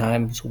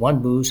 sometimes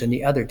one moves and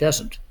the other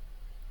doesn't.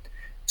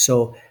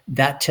 So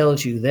that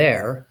tells you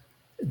there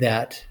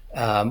that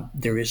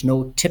there is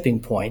no tipping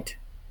point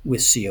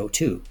with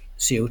CO2.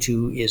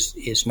 CO2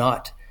 is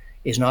not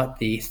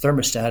the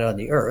thermostat on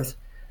the Earth.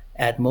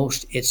 At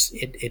most,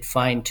 it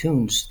fine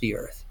tunes the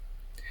Earth.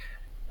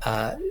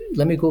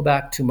 Let me go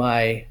back to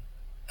my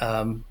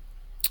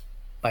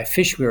my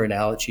fish weir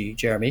analogy,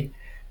 Jeremy.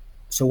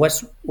 So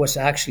what's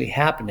actually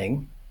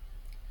happening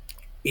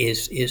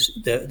is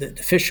the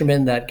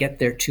fishermen that get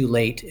there too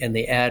late and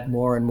they add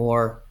more and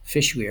more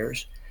fish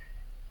weirs.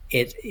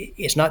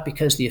 It's not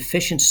because the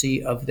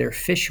efficiency of their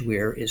fish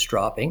weir is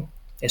dropping.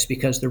 It's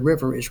because the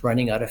river is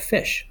running out of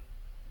fish.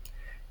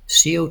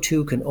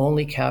 CO2 can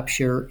only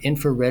capture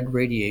infrared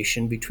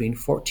radiation between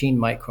 14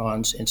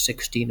 microns and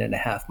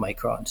 16.5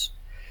 microns.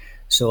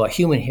 So a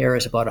human hair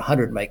is about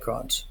 100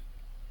 microns.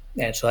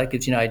 And so that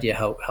gives you an idea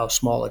how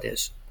small it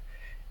is.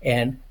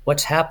 And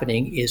what's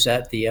happening is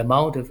that the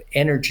amount of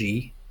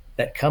energy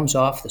that comes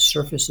off the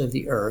surface of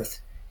the Earth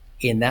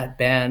in that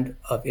band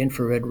of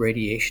infrared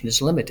radiation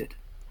is limited.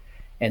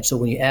 And so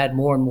when you add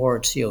more and more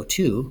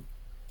CO2,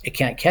 it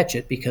can't catch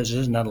it because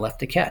there's none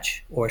left to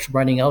catch, or it's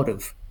running out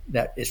of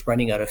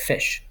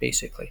fish,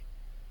 basically.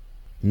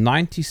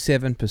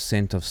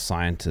 97% of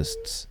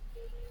scientists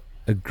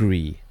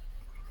agree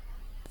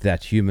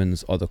that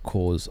humans are the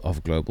cause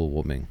of global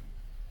warming.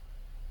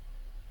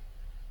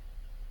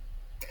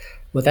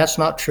 Well, that's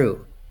not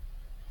true.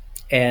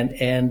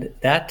 And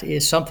that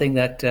is something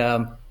that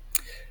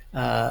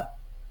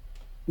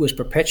was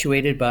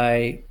perpetuated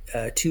by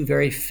two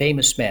very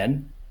famous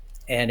men,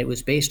 and it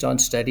was based on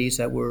studies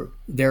that were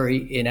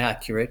very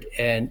inaccurate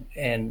and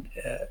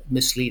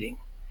misleading.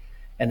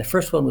 And the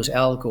first one was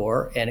Al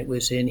Gore, and it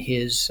was in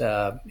his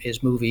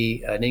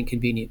movie An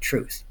Inconvenient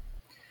Truth.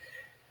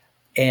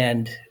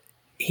 And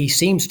he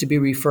seems to be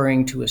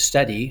referring to a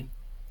study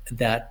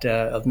that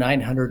of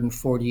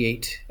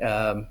 948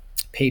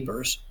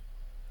 papers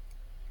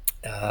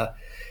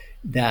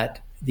that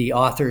the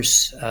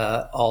authors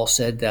all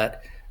said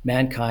that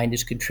mankind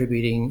is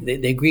contributing.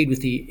 They agreed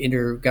with the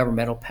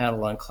Intergovernmental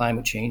Panel on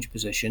Climate Change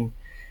position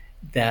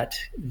that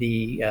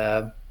these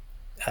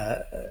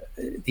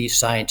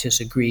scientists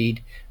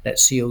agreed that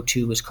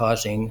CO2 was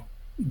causing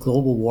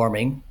global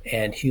warming,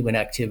 and human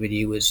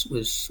activity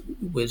was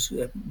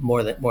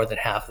more than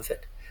half of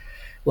it.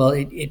 Well,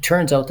 it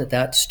turns out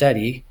that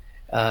study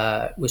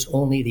was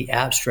only the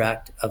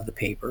abstract of the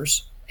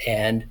papers,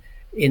 and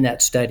in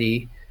that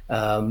study,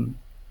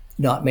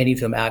 not many of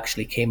them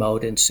actually came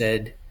out and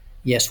said,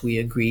 yes, we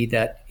agree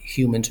that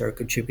humans are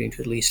contributing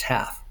to at least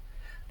half.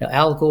 Now,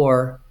 Al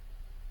Gore,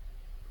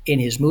 in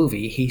his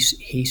movie,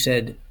 he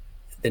said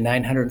the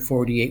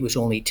 948 was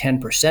only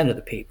 10% of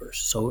the papers,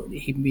 so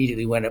he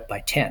immediately went up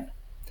by 10.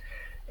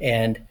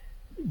 And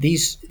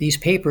these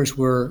papers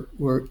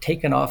were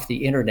taken off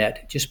the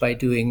internet just by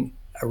doing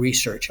a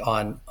research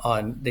on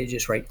they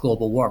just write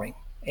global warming.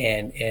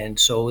 And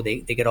so they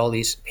get all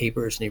these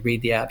papers and they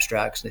read the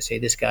abstracts and they say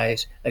this guy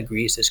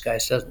agrees, this guy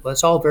doesn't. Well,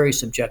 it's all very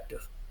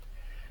subjective.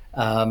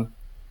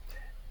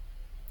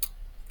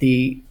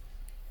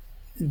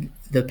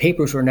 The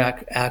papers were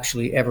not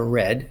actually ever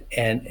read,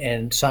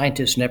 and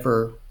scientists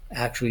never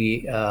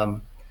actually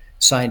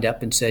signed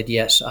up and said,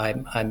 yes,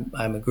 I'm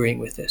agreeing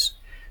with this.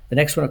 The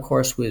next one, of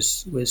course,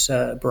 was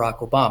Barack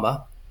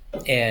Obama,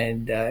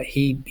 and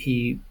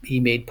he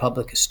made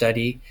public a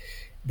study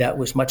that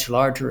was much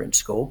larger in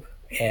scope,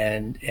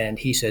 and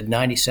he said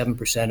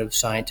 97% of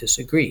scientists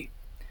agree.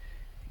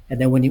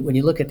 And then when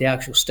you look at the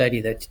actual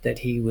study that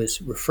he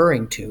was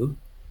referring to,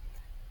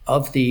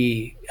 of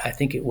the, I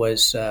think it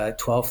was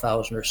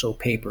 12,000 or so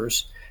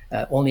papers,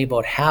 only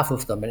about half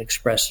of them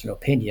expressed an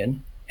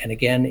opinion. And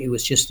again, it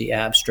was just the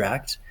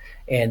abstract,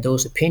 and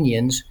those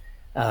opinions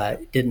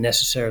didn't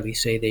necessarily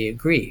say they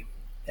agree.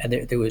 And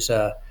there was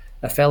a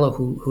fellow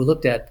who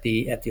looked at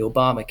the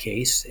Obama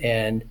case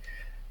and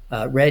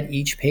read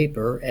each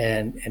paper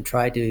and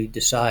tried to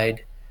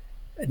decide,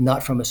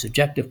 not from a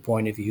subjective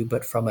point of view,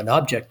 but from an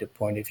objective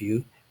point of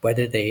view,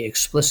 whether they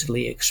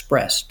explicitly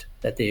expressed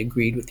that they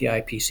agreed with the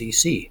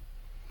IPCC.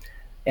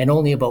 And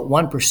only about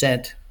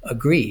 1%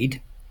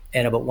 agreed,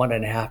 and about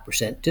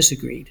 1.5%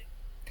 disagreed.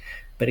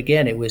 But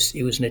again, it was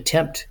an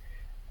attempt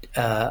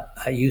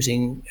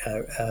using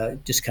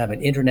just kind of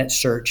an internet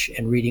search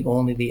and reading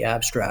only the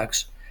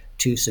abstracts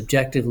to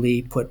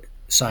subjectively put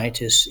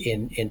scientists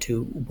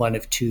into one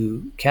of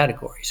two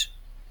categories.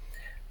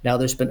 Now,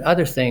 there's been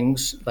other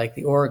things like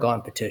the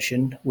Oregon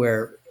petition,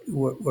 where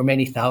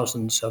many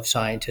thousands of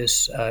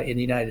scientists in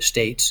the United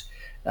States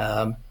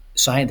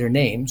signed their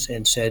names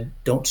and said,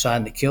 "Don't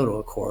sign the Kyoto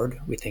Accord.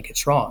 We think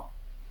it's wrong."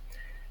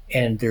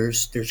 And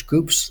there's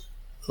groups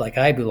like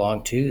I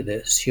belong to,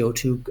 the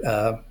CO2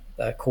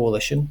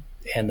 Coalition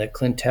and the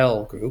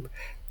Clintel Group,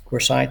 where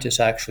scientists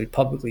actually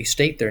publicly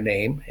state their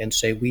name and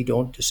say, we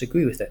don't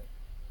disagree with it.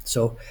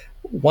 So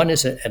one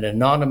is an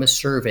anonymous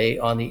survey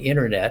on the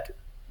internet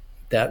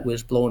that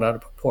was blown out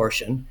of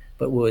proportion,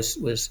 but was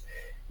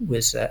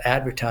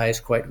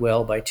advertised quite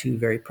well by two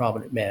very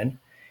prominent men.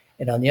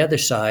 And on the other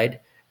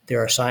side,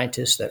 there are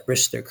scientists that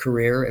risk their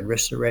career and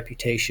risk their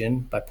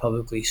reputation by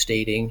publicly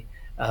stating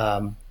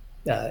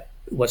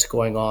what's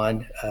going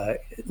on,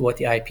 what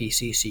the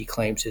IPCC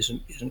claims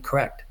isn't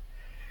correct.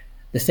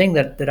 The thing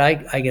that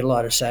I get a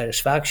lot of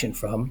satisfaction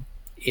from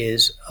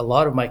is a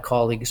lot of my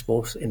colleagues,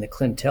 both in the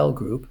Clintel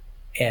group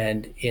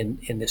and in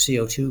the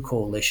CO2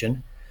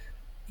 coalition,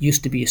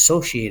 used to be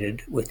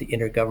associated with the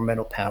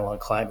Intergovernmental Panel on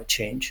Climate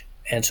Change.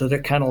 And so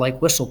they're kind of like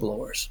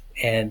whistleblowers,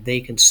 and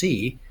they can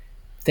see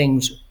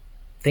things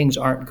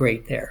aren't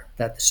great there,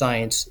 that the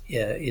science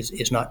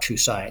is not true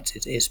science.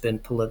 It's been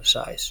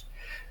politicized.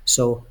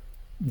 So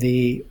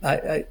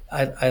I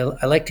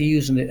like to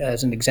use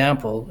as an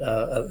example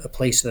a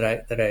place that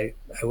I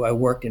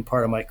worked in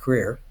part of my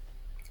career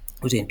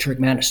was in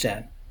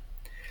Turkmenistan.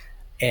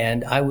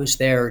 And I was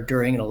there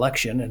during an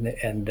election,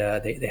 and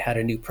they had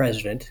a new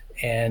president,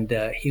 and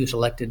he was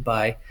elected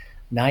by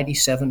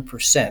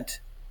 97%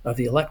 of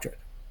the electorate.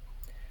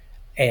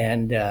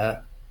 And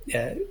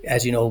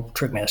as you know,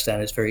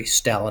 Turkmenistan is a very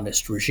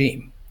Stalinist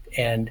regime.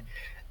 And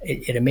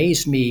it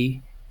amazed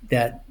me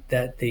that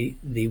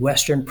the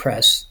Western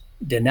press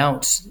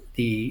denounced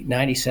the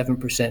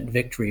 97%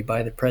 victory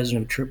by the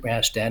president of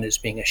Turkmenistan as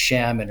being a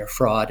sham and a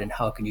fraud, and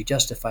how can you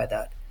justify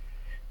that?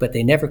 But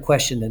they never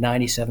questioned the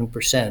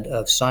 97%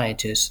 of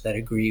scientists that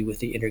agree with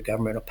the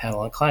Intergovernmental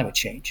Panel on Climate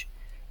Change.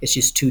 It's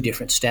just two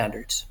different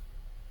standards.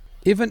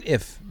 Even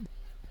if,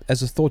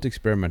 as a thought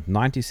experiment,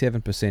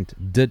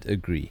 97% did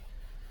agree,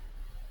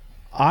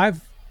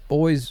 I've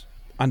always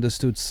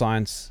understood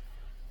science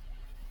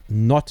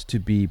not to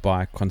be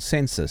by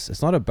consensus.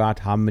 It's not about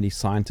how many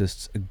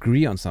scientists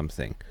agree on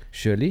something,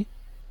 surely?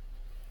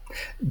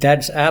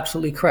 That's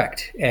absolutely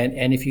correct.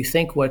 And if you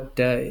think what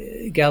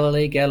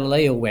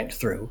Galileo went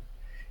through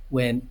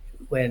when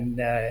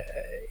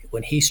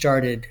he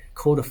started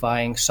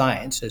codifying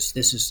science,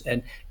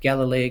 and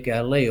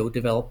Galileo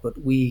developed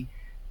what we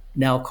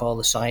now call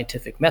the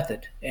scientific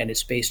method, and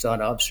it's based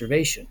on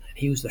observation.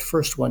 He was the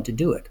first one to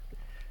do it.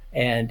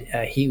 And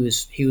he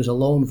was a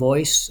lone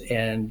voice,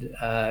 and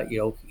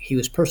he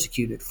was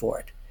persecuted for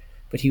it,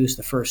 but he was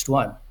the first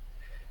one.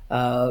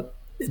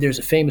 There's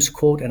a famous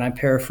quote, and I'm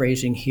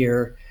paraphrasing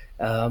here,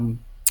 from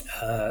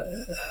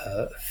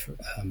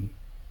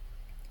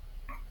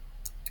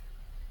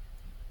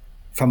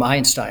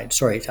Einstein.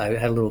 Sorry, I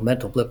had a little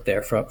mental blip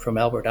there from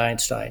Albert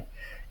Einstein,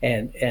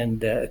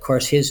 and of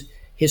course his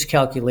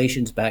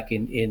calculations back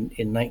in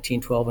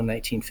 1912 and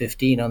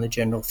 1915 on the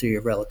general theory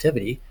of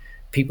relativity.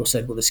 People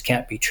said, well, this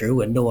can't be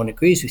true, and no one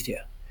agrees with you.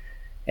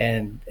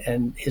 And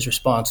his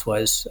response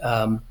was,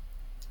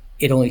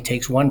 it only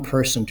takes one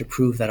person to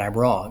prove that I'm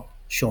wrong.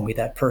 Show me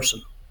that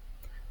person.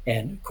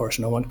 And of course,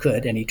 no one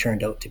could, and he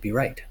turned out to be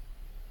right.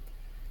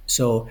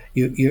 So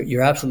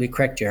you're absolutely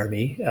correct,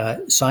 Jeremy.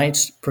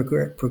 Science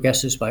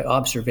progresses by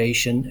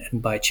observation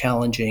and by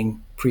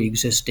challenging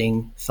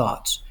pre-existing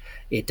thoughts.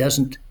 It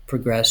doesn't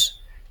progress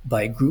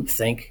by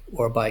groupthink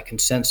or by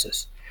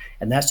consensus.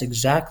 And that's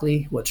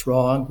exactly what's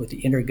wrong with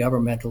the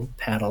Intergovernmental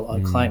Panel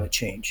on Climate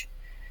Change.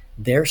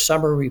 Their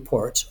summary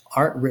reports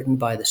aren't written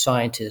by the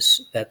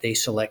scientists that they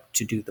select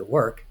to do the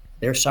work.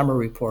 Their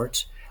summary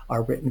reports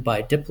are written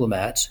by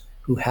diplomats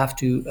who have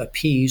to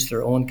appease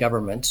their own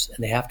governments,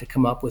 and they have to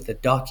come up with a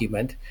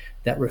document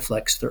that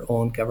reflects their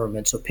own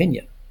government's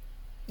opinion.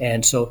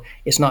 And so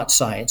it's not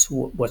science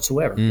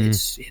whatsoever.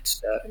 It's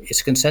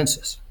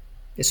consensus.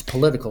 It's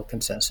political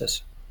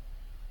consensus.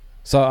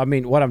 So, I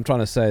mean, what I'm trying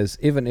to say is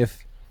even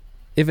if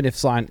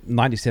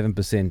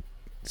 97%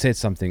 said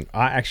something,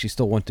 I actually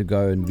still want to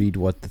go and read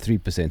what the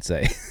 3%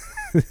 say.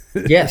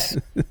 Yes,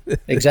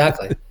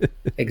 exactly.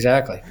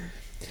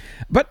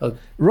 But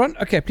Ron,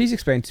 okay, please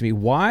explain to me,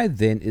 why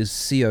then is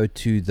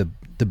CO2 the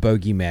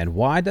bogeyman?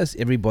 Why does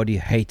everybody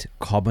hate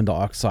carbon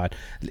dioxide?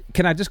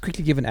 Can I just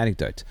quickly give an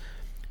anecdote?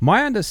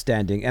 My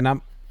understanding,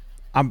 and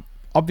I'm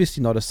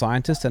obviously not a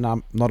scientist and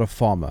I'm not a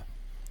farmer,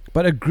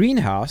 but a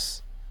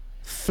greenhouse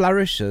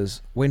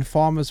flourishes when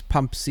farmers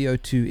pump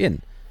CO2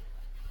 in.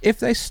 If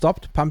they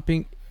stopped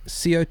pumping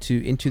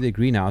CO2 into their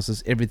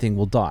greenhouses, everything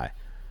will die.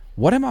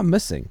 What am I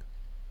missing?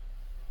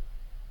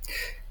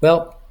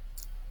 Well,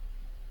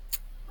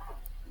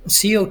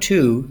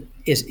 CO2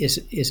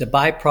 is a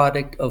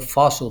byproduct of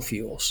fossil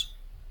fuels,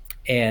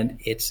 and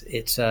it's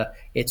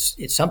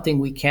something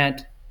we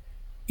can't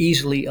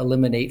easily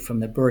eliminate from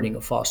the burning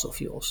of fossil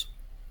fuels.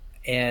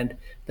 And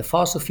the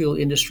fossil fuel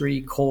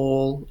industry,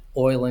 coal,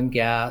 oil and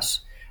gas,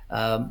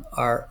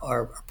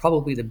 are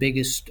probably the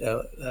biggest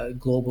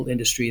global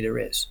industry there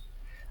is.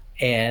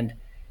 And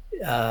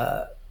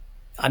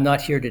I'm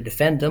not here to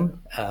defend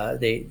them.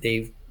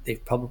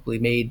 They've probably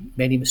made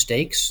many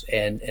mistakes,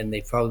 and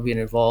they've probably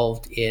been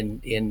involved in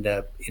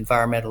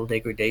environmental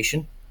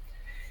degradation.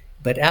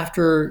 But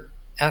after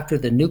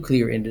the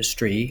nuclear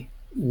industry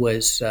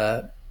was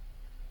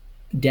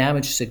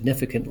damaged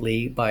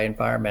significantly by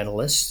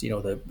environmentalists,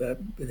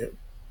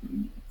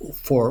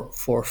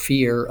 for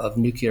fear of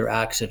nuclear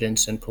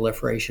accidents and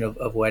proliferation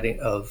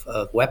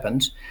of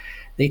weapons,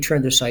 they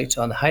turned their sights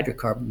on the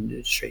hydrocarbon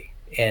industry,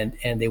 and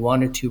they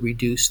wanted to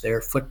reduce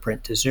their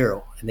footprint to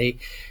zero. And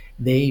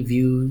they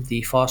view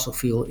the fossil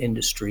fuel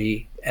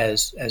industry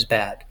as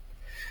bad.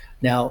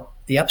 Now,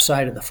 the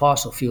upside of the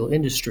fossil fuel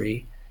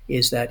industry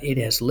is that it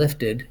has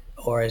lifted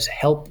or has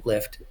helped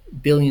lift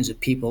billions of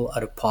people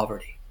out of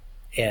poverty.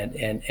 And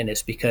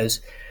it's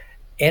because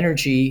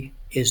energy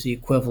is the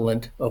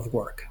equivalent of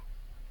work.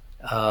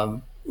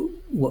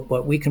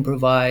 What we can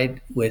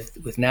provide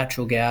with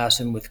natural gas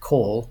and with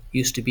coal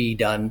used to be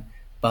done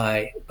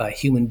by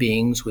human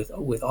beings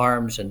with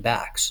arms and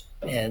backs.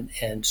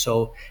 And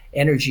so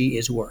energy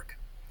is work.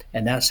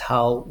 And that's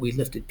how we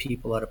lifted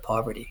people out of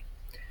poverty.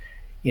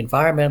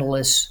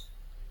 Environmentalists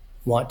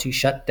want to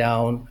shut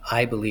down,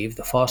 I believe,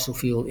 the fossil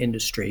fuel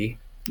industry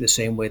the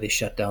same way they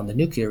shut down the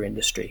nuclear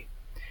industry.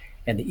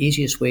 And the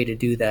easiest way to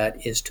do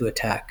that is to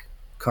attack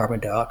carbon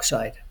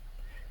dioxide.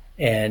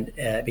 And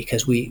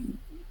because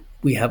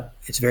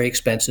it's very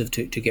expensive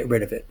to get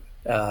rid of it.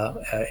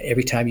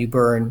 Every time you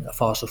burn a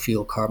fossil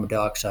fuel, carbon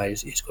dioxide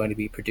is going to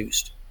be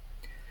produced.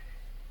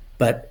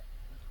 But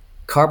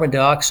carbon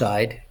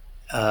dioxide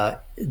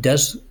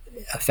does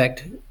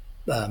affect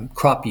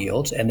crop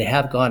yields, and they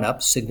have gone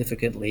up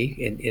significantly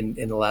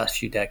in the last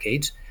few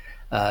decades.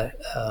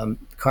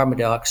 Carbon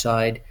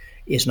dioxide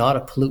is not a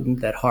pollutant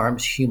that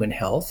harms human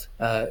health.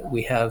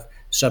 We have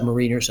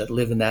submariners that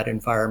live in that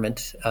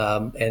environment,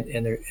 and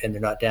they're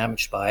not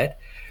damaged by it.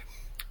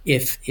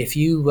 If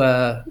you,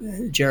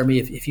 Jeremy,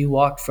 if you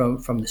walked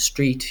from the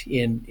street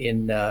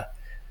in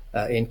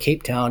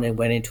Cape Town and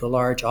went into a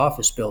large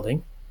office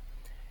building,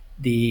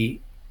 the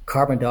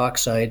carbon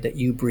dioxide that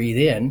you breathe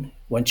in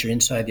once you're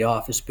inside the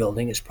office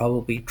building is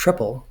probably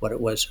triple what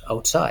it was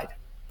outside.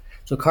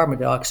 So carbon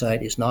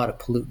dioxide is not a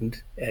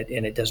pollutant,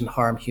 and it doesn't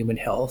harm human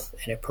health,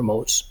 and it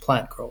promotes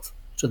plant growth.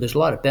 So there's a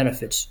lot of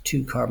benefits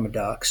to carbon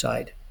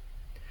dioxide.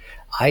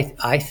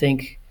 I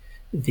think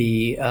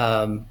the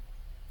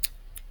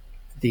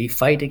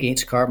fight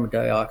against carbon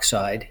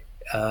dioxide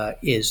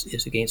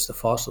is against the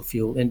fossil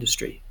fuel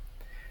industry.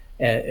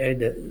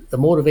 The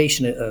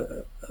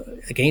motivation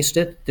against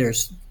it,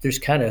 there's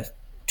kind of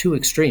two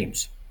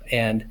extremes.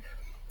 And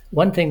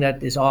one thing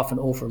that is often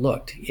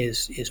overlooked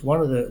is one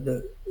of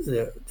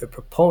the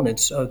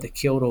proponents of the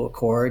Kyoto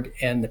Accord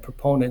and the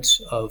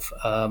proponents of,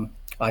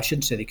 I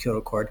shouldn't say the Kyoto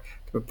Accord,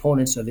 the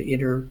proponents of the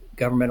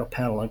Intergovernmental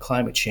Panel on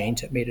Climate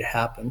Change that made it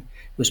happen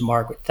was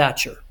Margaret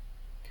Thatcher.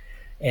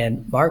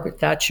 And Margaret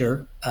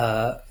Thatcher,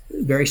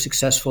 very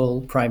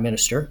successful prime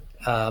minister,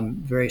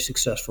 very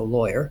successful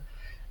lawyer.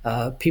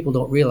 People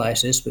don't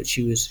realize this, but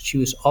she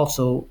was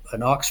also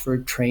an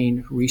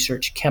Oxford-trained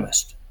research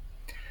chemist.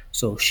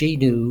 So she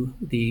knew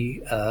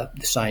the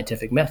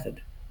scientific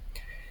method.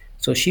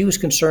 So she was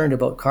concerned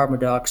about carbon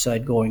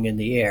dioxide going in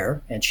the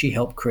air, and she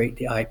helped create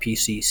the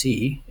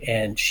IPCC,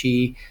 and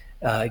she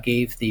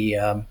gave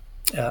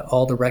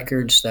all the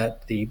records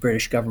that the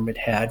British government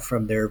had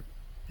from their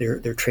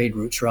trade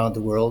routes around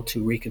the world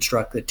to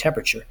reconstruct the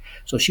temperature.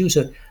 So she was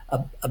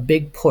a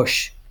big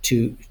push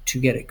to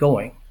get it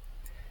going.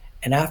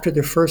 And after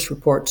their first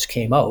reports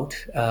came out,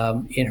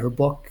 in her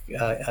book,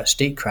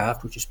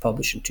 Statecraft, which was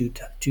published in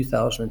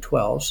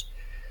 2012,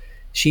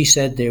 she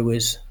said there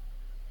was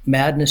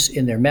madness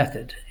in their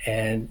method.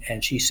 And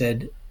she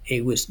said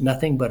it was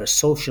nothing but a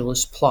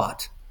socialist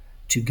plot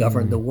to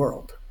govern the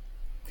world.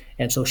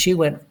 And so she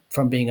went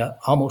from being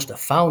almost a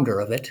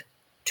founder of it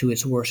to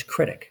its worst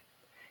critic.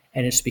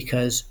 And it's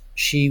because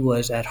she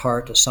was at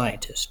heart a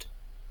scientist,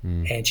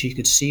 and she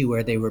could see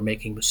where they were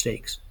making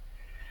mistakes.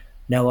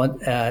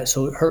 Now,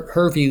 so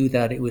her view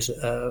that it was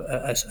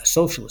a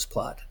socialist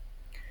plot.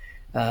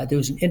 There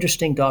was an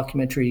interesting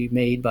documentary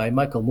made by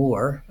Michael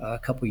Moore a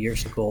couple of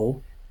years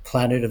ago,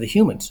 Planet of the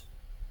Humans,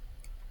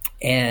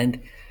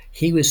 and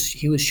he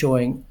was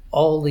showing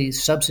all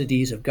these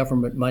subsidies of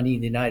government money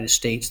in the United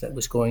States that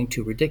was going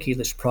to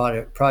ridiculous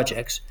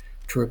projects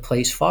to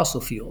replace fossil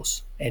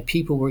fuels, and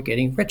people were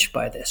getting rich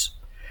by this.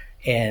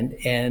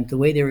 And the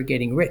way they were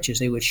getting rich is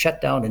they would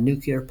shut down a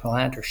nuclear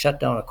plant or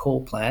shut down a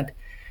coal plant.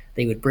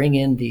 They would bring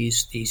in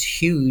these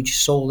huge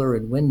solar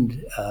and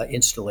wind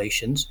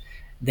installations.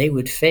 They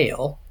would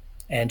fail,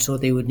 and so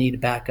they would need a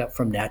backup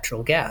from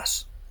natural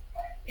gas.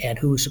 And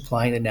who was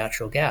supplying the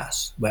natural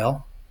gas?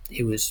 Well,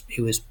 it was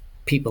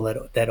people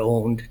that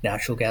owned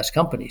natural gas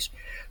companies.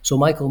 So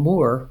Michael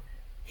Moore,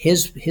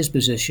 his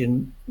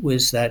position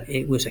was that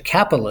it was a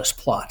capitalist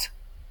plot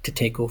to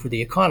take over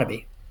the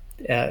economy.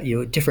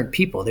 Different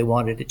people, they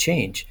wanted to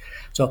change.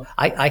 So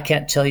I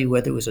can't tell you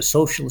whether it was a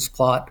socialist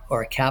plot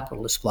or a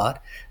capitalist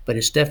plot, but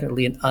it's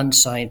definitely an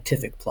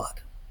unscientific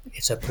plot.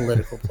 It's a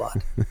political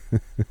plot.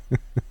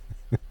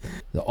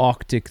 The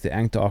Arctic, the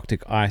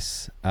Antarctic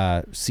ice,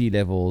 sea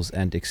levels,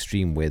 and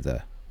extreme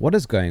weather. What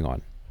is going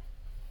on?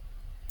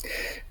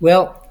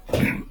 Well,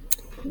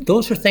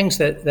 those are things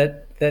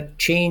that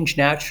change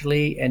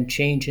naturally and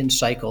change in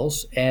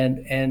cycles,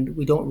 and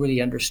we don't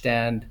really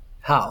understand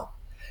how.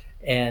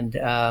 And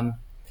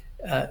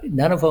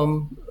none of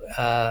them,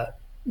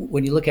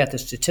 when you look at the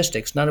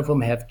statistics, none of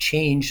them have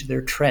changed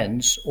their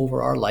trends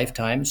over our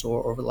lifetimes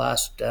or over the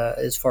last,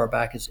 as far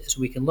back as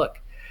we can look.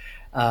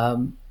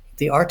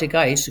 The Arctic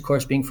ice, of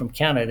course, being from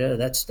Canada,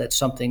 that's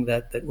something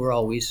that we're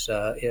always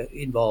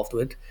involved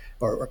with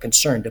or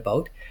concerned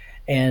about.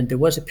 And there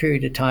was a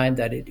period of time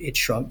that it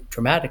shrunk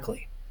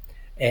dramatically.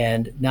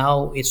 and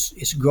now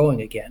it's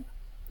growing again.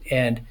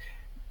 And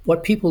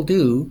what people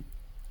do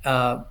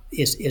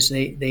is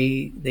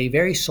they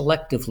very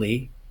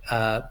selectively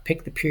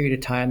pick the period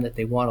of time that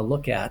they want to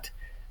look at,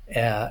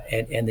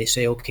 and they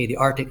say, okay, the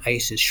Arctic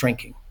ice is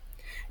shrinking.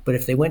 But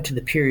if they went to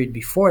the period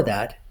before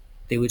that,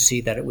 they would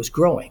see that it was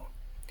growing.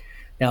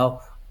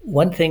 Now,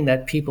 one thing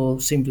that people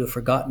seem to have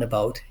forgotten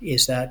about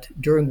is that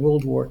during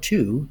World War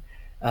II,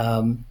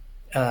 the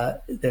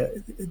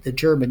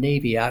German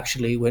Navy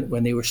actually,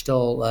 when they were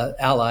still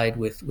allied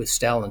with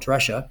Stalin's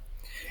Russia,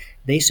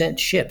 they sent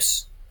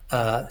ships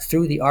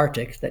through the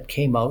Arctic that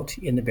came out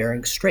in the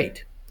Bering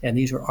Strait. And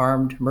these were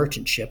armed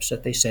merchant ships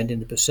that they sent in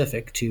the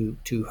Pacific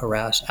to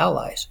harass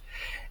allies.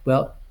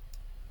 Well,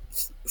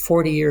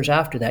 40 years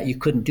after that, you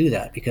couldn't do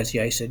that because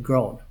the ice had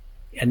grown.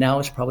 And now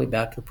it's probably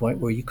back to the point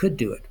where you could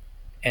do it.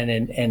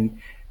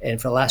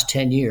 And for the last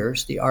 10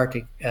 years, the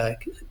Arctic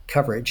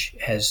coverage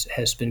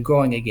has been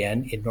growing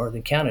again in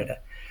northern Canada.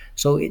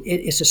 So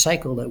it's a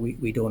cycle that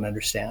we don't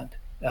understand,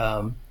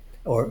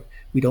 or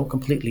we don't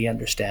completely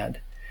understand.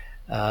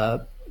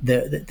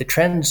 The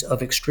trends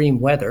of extreme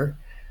weather.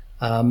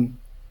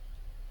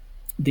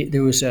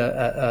 There was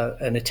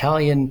an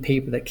Italian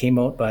paper that came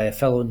out by a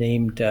fellow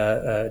named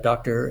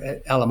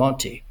Dr.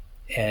 Alamonte,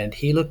 and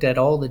he looked at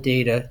all the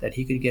data that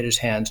he could get his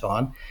hands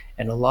on,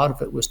 and a lot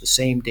of it was the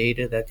same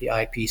data that the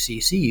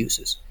IPCC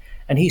uses.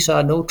 And he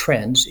saw no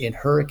trends in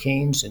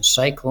hurricanes, in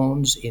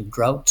cyclones, in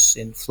droughts,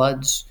 in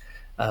floods.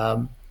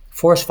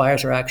 Forest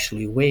fires are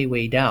actually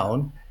way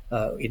down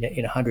in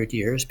 100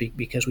 years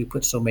because we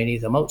put so many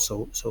of them out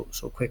so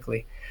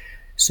quickly.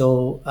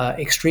 So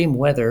extreme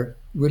weather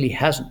really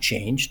hasn't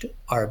changed.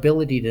 Our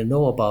ability to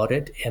know about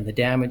it and the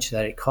damage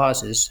that it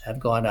causes have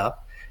gone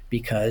up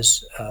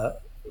because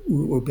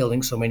we're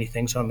building so many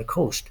things on the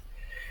coast.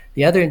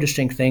 The other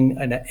interesting thing,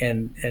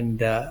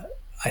 and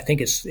I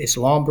think it's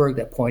Lomborg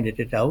that pointed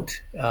it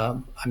out.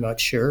 I'm not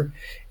sure,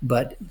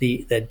 but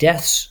the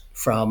deaths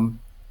from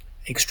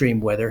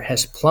extreme weather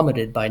has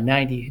plummeted by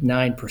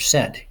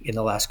 99% in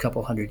the last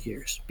couple hundred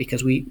years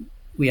because we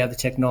have the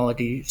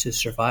technology to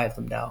survive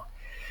them now.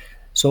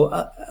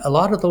 So a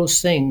lot of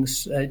those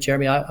things,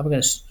 Jeremy, I'm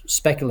going to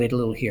speculate a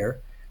little here,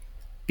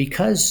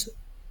 because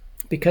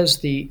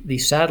the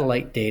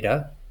satellite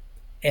data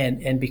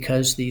and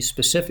because the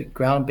specific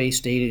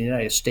ground-based data in the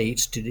United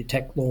States to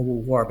detect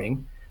global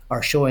warming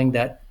are showing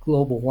that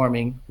global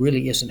warming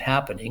really isn't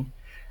happening.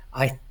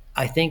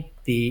 I think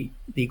the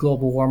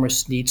global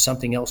warmers need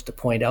something else to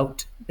point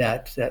out,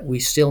 that we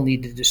still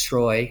need to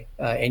destroy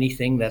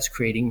anything that's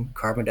creating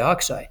carbon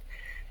dioxide.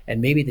 And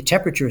maybe the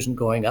temperature isn't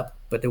going up,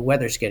 but the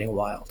weather's getting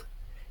wild.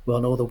 Well,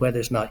 no, the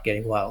weather's not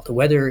getting wild. The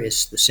weather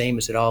is the same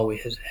as it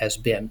always has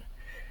been.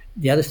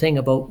 The other thing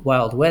about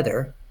wild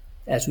weather,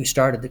 as we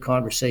started the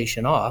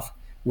conversation off,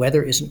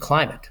 weather isn't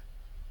climate.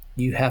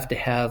 You have to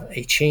have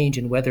a change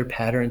in weather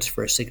patterns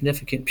for a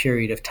significant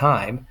period of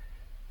time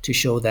to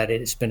show that it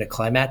has been a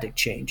climatic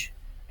change.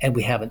 And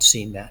we haven't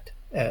seen that.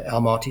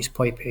 Almonte's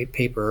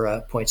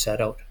paper points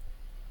that out.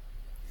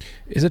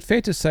 Is it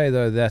fair to say,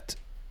 though, that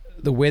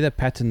the weather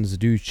patterns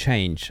do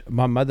change?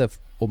 My mother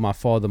or my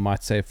father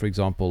might say, for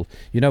example,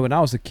 when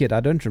I was a kid,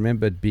 I don't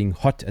remember it being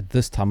hot at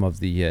this time of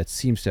the year. It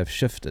seems to have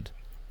shifted.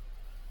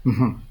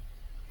 Mm-hmm.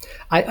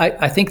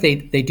 I think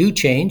they do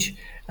change,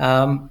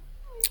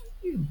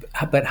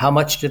 but how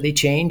much do they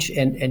change,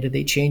 and do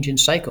they change in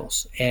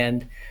cycles?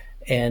 And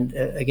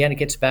again, it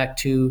gets back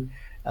to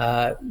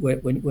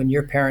when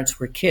your parents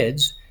were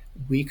kids,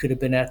 we could have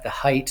been at the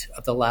height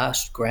of the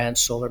last grand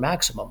solar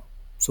maximum.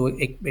 So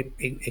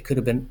it could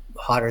have been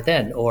hotter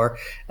then. Or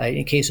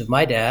in case of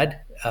my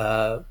dad,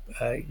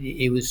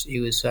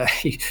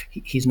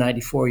 he's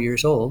 94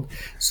 years old,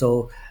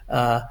 so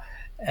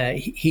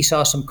he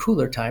saw some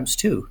cooler times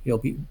too.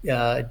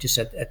 Just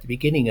at the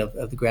beginning of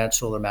the grand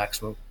solar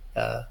maximum.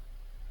 Ron,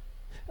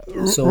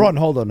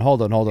 hold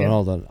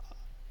on.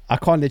 I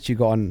can't let you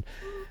go on.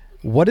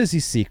 What is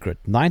his secret?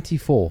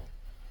 94.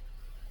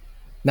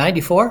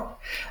 94.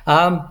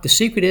 The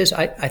secret is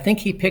I think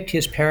he picked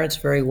his parents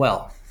very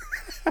well.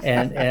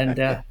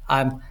 And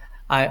I'm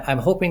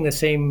hoping the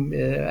same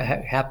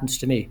happens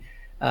to me.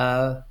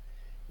 But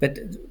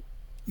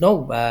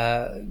no,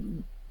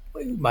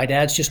 my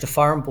dad's just a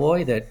farm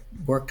boy that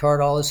worked hard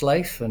all his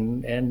life,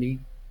 and he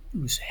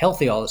was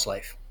healthy all his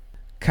life.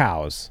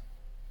 Cows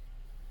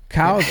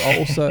are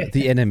also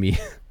the enemy.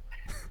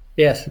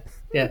 Yes,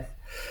 yeah.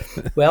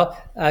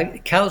 Well,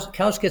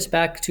 cows gets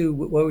back to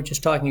what we were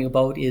just talking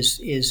about. Is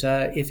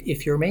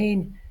if your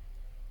main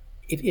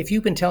if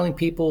you've been telling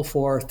people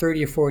for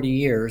 30 or 40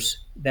 years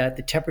that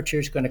the temperature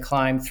is going to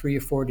climb 3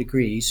 or 4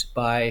 degrees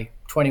by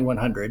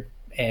 2100,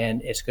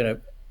 and it's going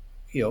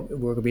to,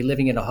 we're going to be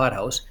living in a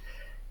hothouse,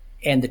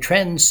 and the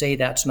trends say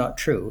that's not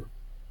true,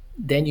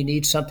 then you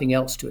need something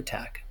else to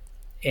attack.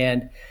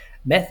 And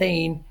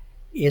methane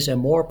is a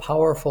more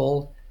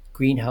powerful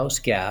greenhouse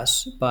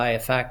gas by a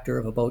factor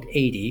of about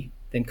 80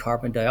 than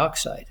carbon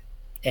dioxide.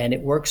 And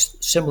it works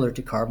similar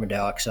to carbon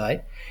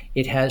dioxide.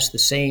 It has the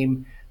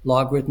same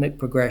logarithmic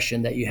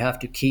progression that you have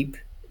to keep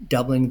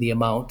doubling the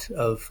amount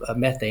of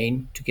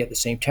methane to get the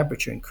same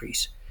temperature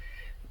increase.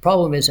 The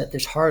problem is that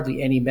there's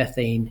hardly any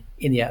methane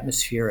in the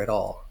atmosphere at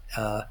all.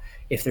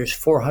 If there's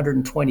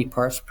 420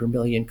 parts per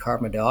million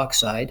carbon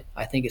dioxide,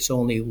 I think it's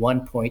only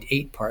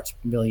 1.8 parts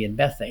per million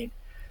methane.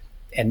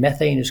 And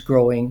methane is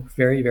growing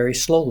very, very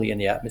slowly in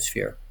the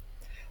atmosphere.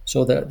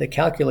 So the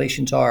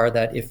calculations are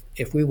that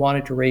if we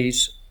wanted to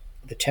raise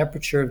the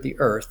temperature of the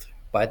Earth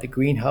by the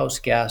greenhouse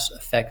gas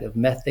effect of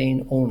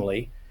methane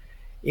only,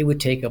 it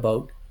would take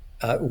about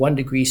 1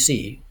 degree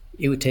C,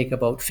 it would take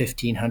about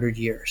 1,500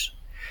 years.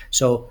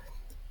 So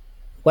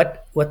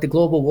what the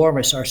global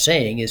warmers are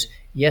saying is,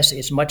 yes,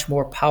 it's much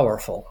more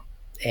powerful,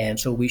 and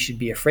so we should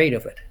be afraid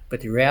of it.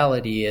 But the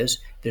reality is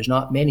there's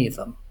not many of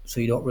them, so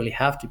you don't really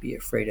have to be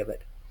afraid of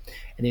it.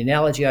 And the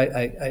analogy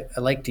I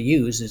like to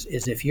use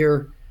is if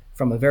you're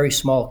from a very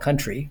small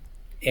country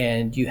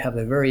and you have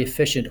a very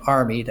efficient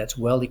army that's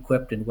well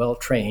equipped and well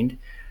trained,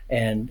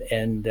 and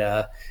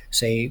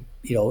say,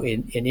 you know,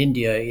 in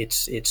India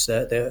it's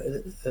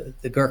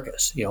the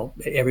Gurkhas. You know,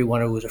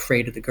 everyone who was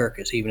afraid of the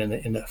Gurkhas, even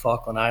in the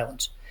Falkland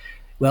Islands.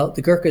 Well,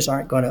 the Gurkhas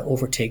aren't going to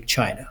overtake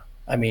China.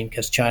 I mean,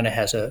 because China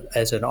has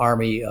an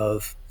army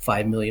of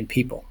 5 million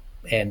people,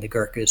 and the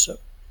Gurkhas a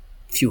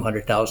few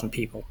 100,000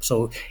 people.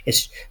 So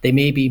they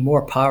may be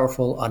more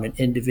powerful on an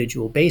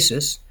individual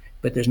basis,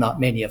 but there's not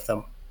many of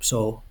them.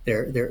 So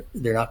they're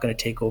not going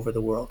to take over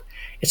the world.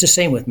 It's the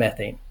same with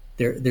methane.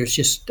 There's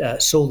just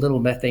so little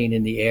methane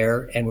in the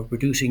air, and we're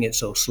producing it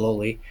so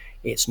slowly,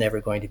 it's never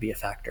going to be a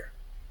factor.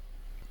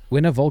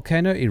 When a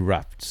volcano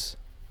erupts,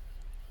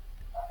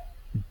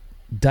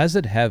 does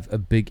it have a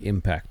big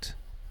impact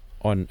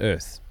on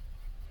Earth?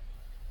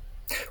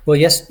 Well,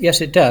 yes,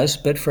 it does,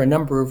 but for a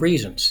number of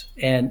reasons.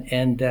 And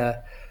when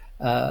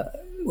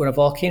a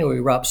volcano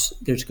erupts,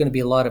 there's going to be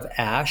a lot of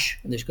ash,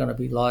 and there's going to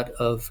be a lot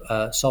of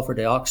sulfur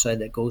dioxide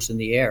that goes in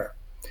the air.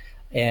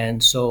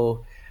 And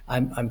so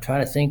I'm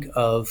trying to think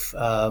of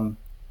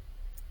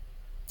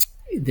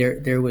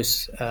there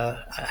was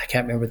I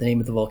can't remember the name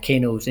of the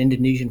volcano. It was an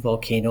Indonesian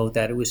volcano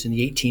that it was in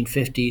the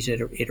 1850s.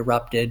 It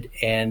erupted,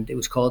 and it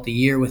was called the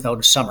Year Without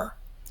a Summer.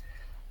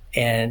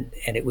 And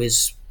it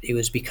was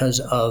because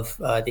of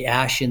the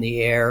ash in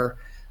the air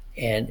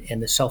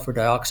and the sulfur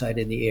dioxide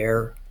in the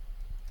air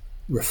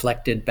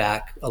reflected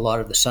back a lot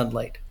of the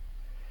sunlight.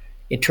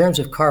 In terms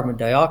of carbon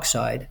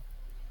dioxide,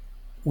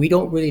 we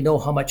don't really know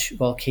how much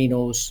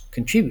volcanoes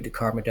contribute to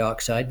carbon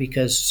dioxide,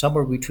 because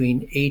somewhere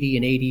between 80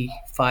 and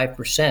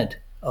 85%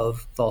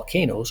 of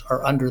volcanoes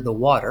are under the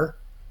water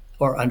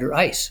or under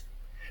ice.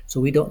 So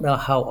we don't know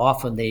how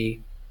often they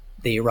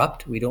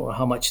erupt. We don't know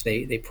how much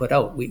they put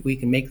out. We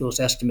can make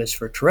those estimates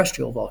for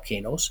terrestrial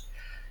volcanoes,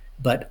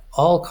 but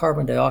all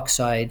carbon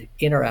dioxide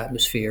in our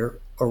atmosphere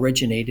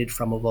originated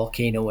from a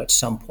volcano at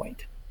some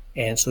point.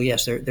 And so,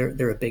 yes,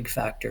 they're a big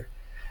factor.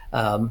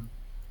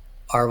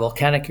 Are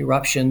volcanic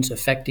eruptions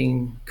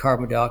affecting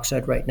carbon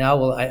dioxide right now?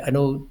 Well, I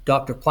know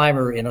Dr.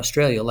 Plimer in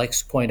Australia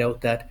likes to point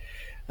out that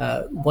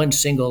one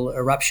single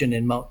eruption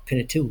in Mount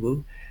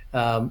Pinatubo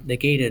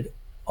negated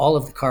all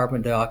of the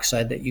carbon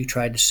dioxide that you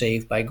tried to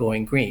save by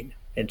going green,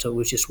 and so it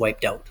was just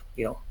wiped out.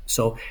 You know,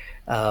 so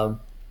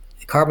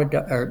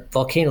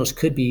volcanoes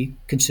could be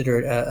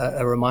considered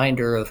a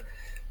reminder of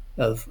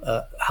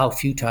how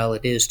futile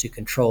it is to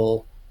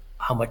control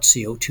how much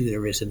CO2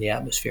 there is in the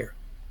atmosphere.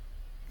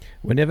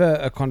 Whenever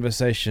a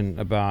conversation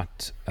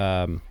about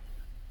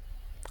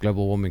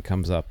global warming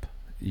comes up,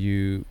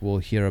 you will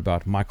hear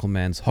about Michael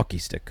Mann's hockey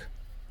stick.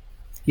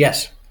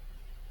 Yes.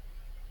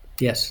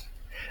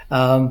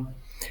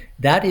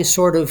 That is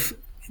sort of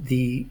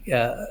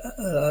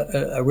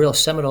a real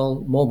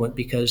seminal moment,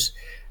 because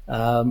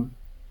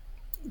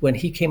when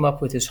he came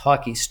up with his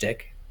hockey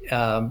stick,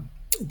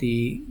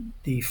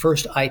 the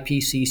first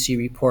IPCC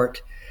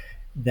report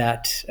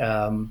that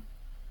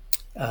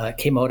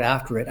came out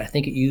after it, I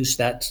think it used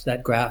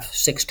that graph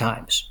 6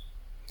 times.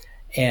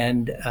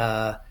 And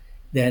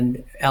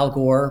then Al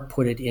Gore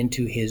put it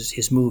into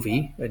his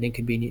movie, An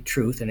Inconvenient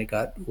Truth, and it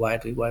got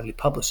widely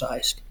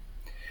publicized.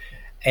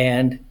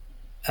 And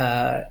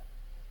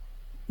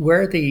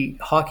where the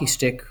hockey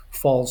stick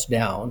falls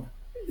down,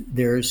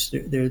 there's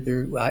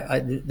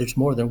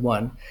more than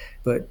one,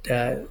 but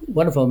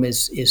one of them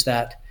is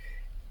that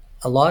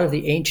a lot of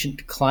the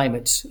ancient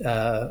climates,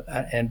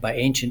 and by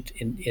ancient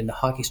in the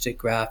hockey stick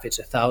graph, it's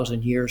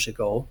 1,000 years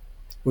ago,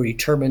 were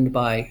determined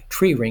by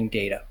tree ring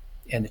data.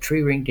 And the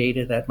tree ring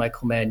data that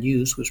Michael Mann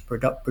used was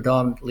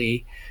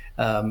predominantly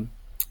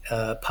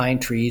pine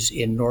trees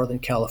in Northern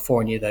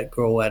California that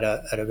grow at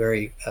a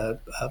very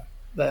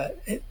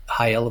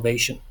high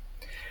elevation.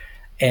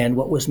 And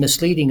what was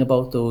misleading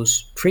about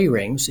those tree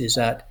rings is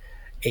that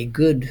a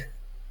good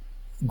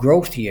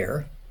growth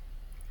year,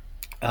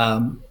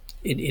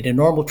 in a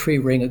normal tree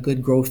ring, a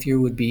good growth year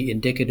would be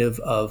indicative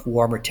of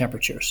warmer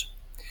temperatures.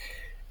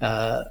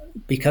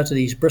 Because of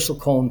these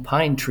bristlecone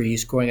pine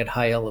trees growing at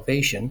high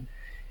elevation,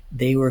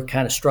 they were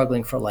kind of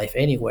struggling for life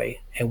anyway.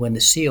 And when the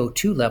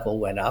CO2 level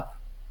went up,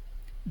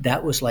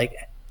 that was like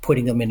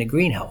putting them in a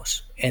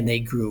greenhouse, and they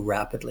grew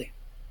rapidly.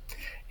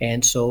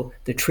 And so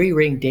the tree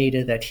ring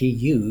data that he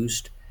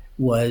used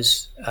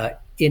was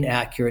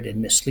inaccurate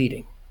and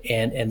misleading.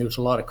 And there was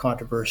a lot of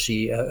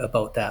controversy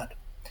about that.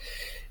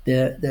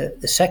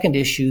 The second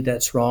issue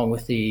that's wrong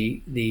with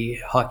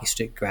the hockey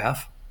stick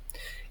graph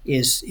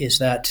is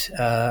that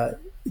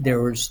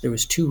there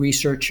was two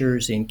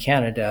researchers in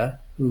Canada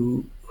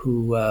who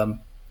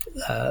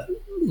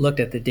looked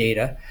at the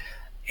data,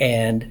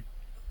 and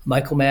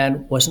Michael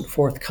Mann wasn't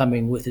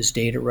forthcoming with his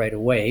data right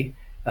away,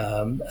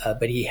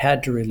 but he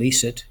had to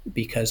release it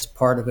because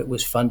part of it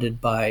was funded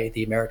by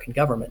the American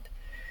government.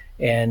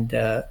 And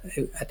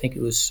I think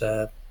it was,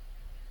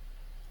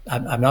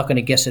 I'm not going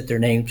to guess at their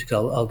names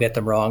because I'll get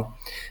them wrong.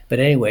 But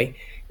anyway,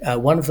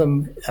 one of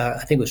them,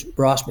 I think it was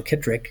Ross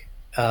McKittrick,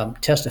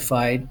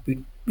 testified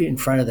in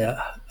front of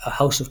the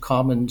House of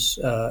Commons,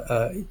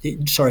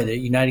 the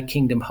United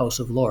Kingdom House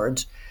of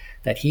Lords,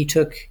 that he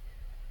took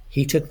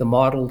the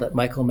model that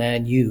Michael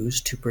Mann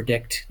used to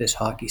predict this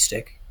hockey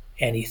stick,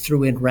 and he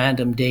threw in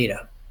random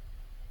data,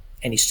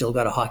 and he still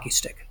got a hockey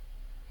stick.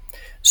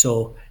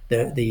 So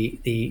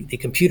the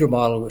computer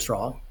model was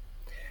wrong,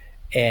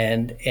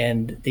 and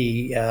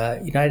the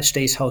United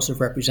States House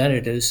of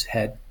Representatives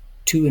had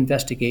two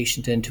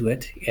investigations into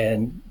it,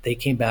 and they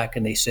came back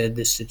and they said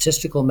the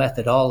statistical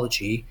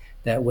methodology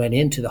that went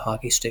into the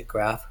hockey stick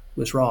graph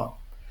was wrong.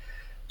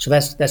 So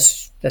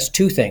that's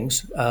two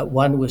things.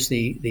 One was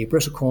the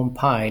bristlecone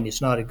pine is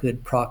not a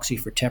good proxy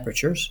for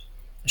temperatures.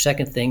 The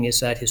second thing is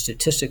that his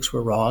statistics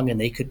were wrong,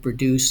 and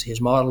his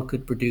model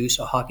could produce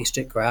a hockey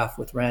stick graph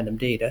with random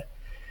data.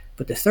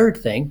 But the third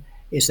thing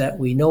is that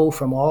we know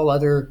from all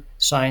other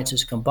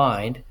sciences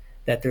combined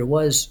that there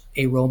was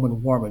a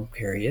Roman warming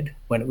period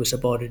when it was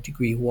about a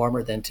degree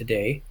warmer than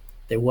today.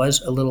 There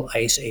was a little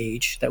ice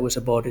age that was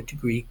about a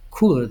degree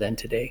cooler than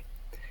today.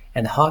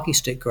 And the hockey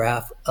stick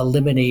graph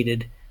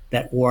eliminated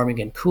that warming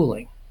and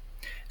cooling.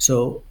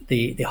 So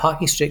the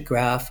hockey stick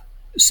graph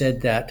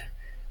said that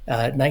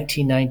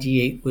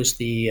 1998 was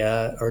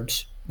or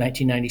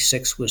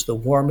 1996 was the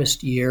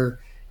warmest year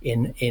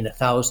in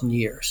 1,000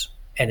 years,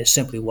 and it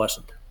simply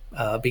wasn't,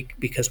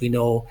 because we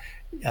know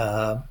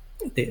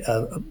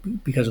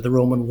because of the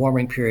Roman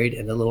warming period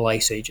and the little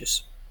ice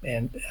ages.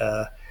 And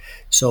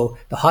so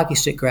the hockey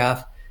stick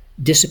graph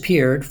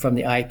disappeared from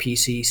the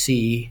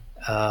IPCC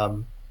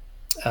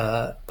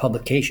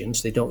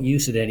publications. They don't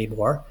use it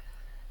anymore,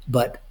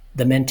 but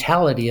the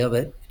mentality of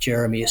it,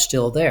 Jeremy, is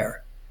still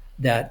there,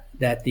 that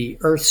the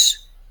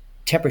Earth's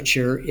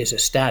temperature is a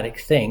static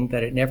thing,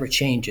 that it never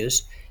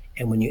changes,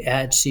 and when you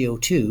add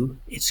CO2,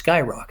 it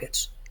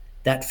skyrockets.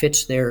 That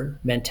fits their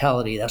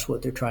mentality. That's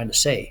what they're trying to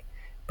say.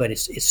 But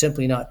it's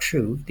simply not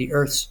true. The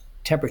Earth's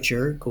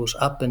temperature goes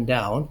up and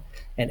down,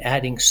 and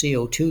adding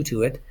CO2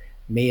 to it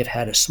may have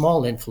had a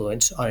small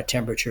influence on a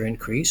temperature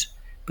increase,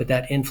 but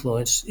that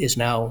influence is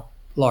now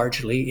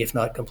largely, if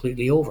not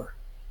completely, over.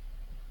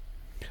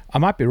 I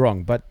might be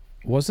wrong, but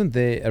wasn't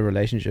there a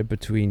relationship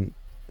between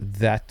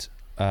that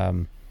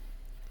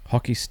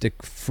hockey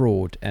stick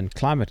fraud and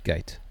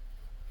ClimateGate?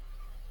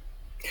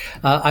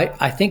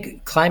 I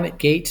think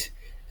ClimateGate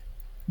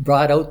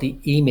brought out the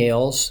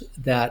emails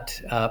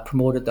that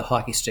promoted the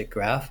hockey stick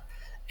graph,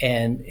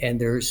 and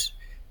there's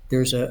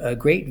a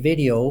great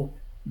video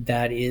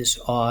that is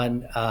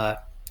on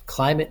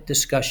Climate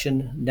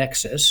Discussion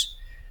Nexus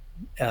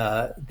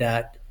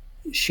that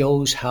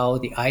shows how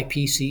the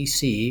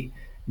IPCC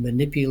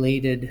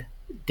manipulated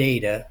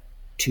data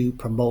to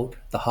promote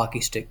the hockey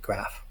stick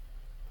graph.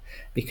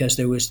 Because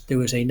there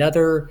was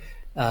another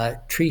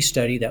tree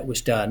study that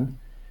was done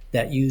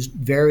that used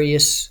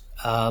various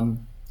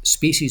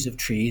species of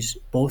trees,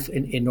 both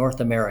in North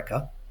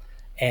America,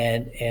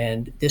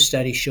 and this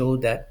study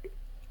showed that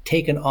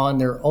taken on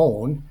their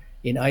own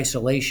in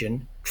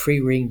isolation, tree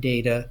ring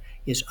data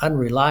is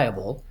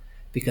unreliable,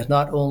 because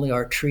not only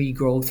are tree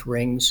growth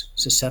rings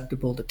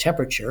susceptible to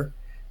temperature,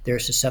 they're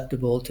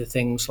susceptible to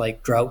things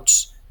like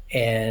droughts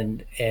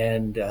and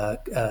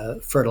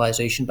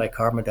fertilization by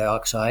carbon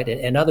dioxide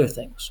and other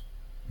things.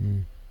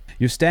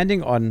 You're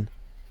standing on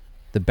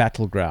the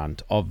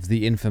battleground of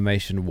the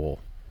information war,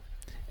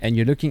 and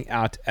you're looking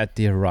out at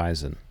the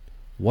horizon.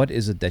 What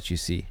is it that you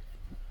see?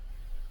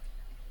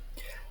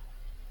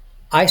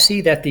 I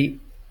see that the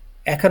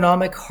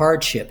economic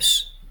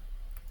hardships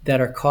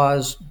that are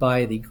caused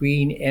by the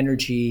green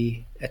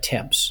energy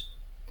attempts,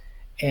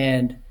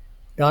 and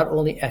not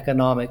only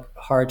economic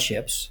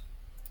hardships,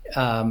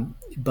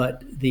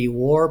 but the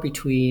war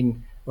the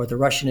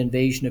Russian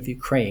invasion of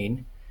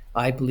Ukraine,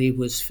 I believe,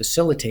 was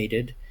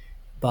facilitated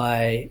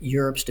by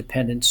Europe's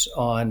dependence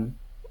on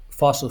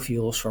fossil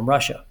fuels from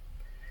Russia.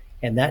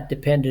 And that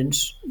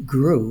dependence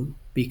grew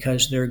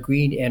because their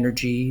green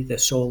energy, the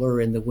solar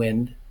and the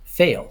wind,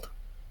 failed.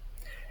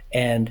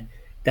 And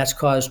that's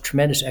caused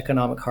tremendous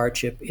economic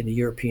hardship in the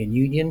European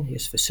Union.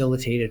 It's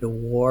facilitated a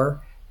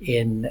war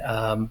between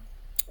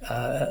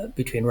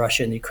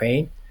Russia and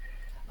Ukraine.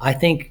 I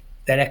think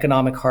that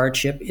economic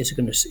hardship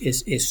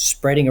is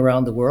spreading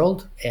around the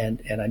world,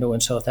 and I know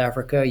in South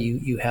Africa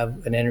you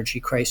have an energy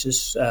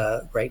crisis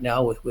right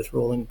now with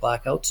rolling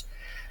blackouts,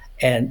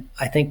 and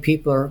I think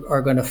people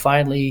are going to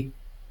finally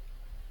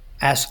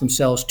ask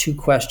themselves two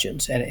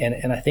questions,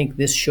 and I think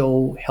this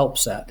show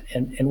helps that.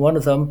 And one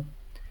of them,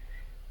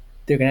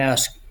 they're going to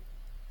ask,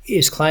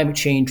 is climate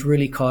change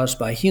really caused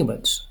by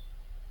humans,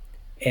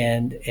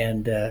 and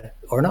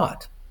or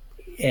not?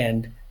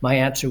 And my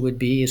answer would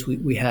be is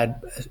we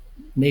had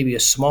maybe a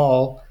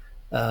small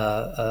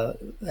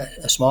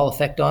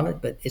effect on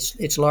it, but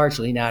it's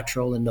largely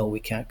natural, and no, we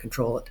can't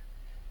control it.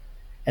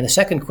 And the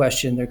second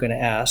question they're going to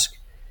ask,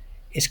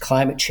 is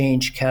climate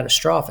change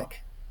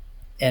catastrophic?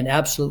 And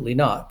absolutely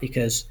not,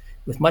 because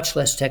with much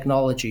less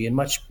technology and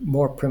much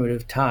more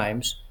primitive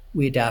times,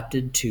 we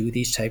adapted to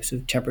these types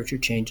of temperature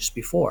changes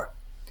before.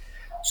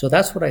 So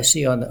that's what I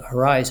see on the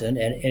horizon,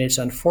 and it's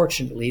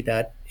unfortunately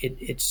that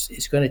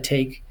it's going to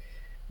take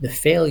the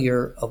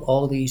failure of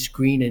all these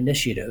green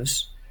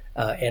initiatives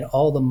and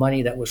all the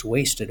money that was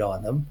wasted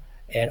on them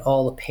and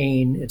all the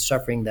pain and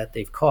suffering that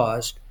they've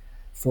caused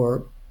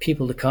for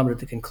people to come to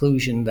the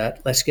conclusion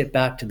that let's get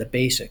back to the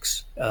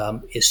basics.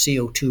 Is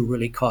CO2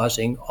 really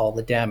causing all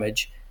the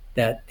damage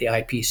that the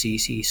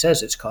IPCC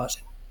says it's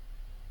causing?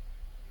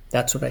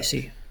 That's what I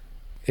see.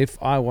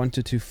 If I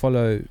wanted to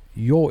follow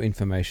your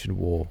information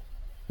war,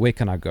 where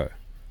can I go?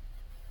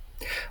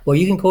 Well,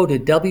 you can go to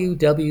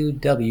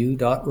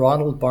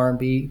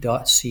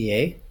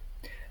www.ronaldbarmby.ca,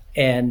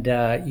 and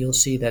you'll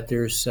see that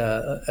there's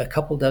a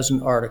couple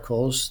dozen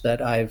articles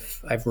that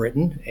I've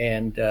written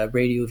and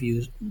radio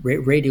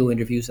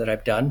interviews that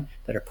I've done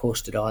that are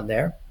posted on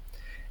there.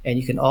 And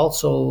you can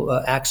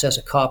also access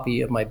a copy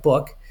of my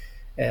book,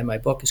 and my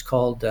book is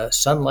called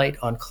Sunlight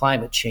on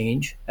Climate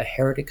Change: A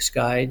Heretic's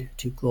Guide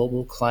to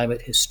Global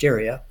Climate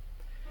Hysteria.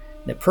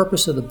 And the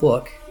purpose of the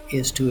book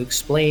is to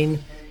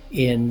explain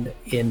in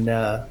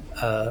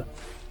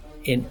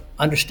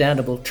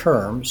understandable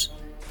terms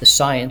the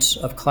science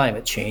of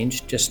climate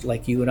change, just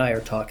like you and I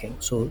are talking.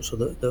 So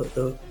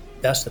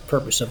that's the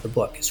purpose of the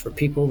book. It's for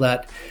people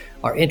that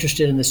are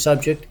interested in the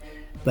subject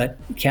but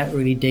can't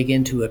really dig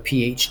into a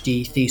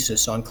PhD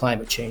thesis on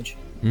climate change.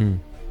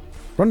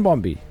 Ron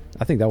Barmby,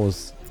 I think that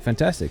was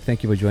fantastic.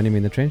 Thank you for joining me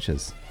in the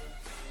trenches.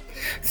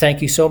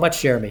 Thank you so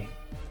much, Jeremy.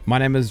 My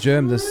name is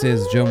Germ. This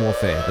is Germ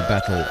Warfare, the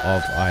battle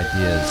of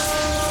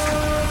ideas.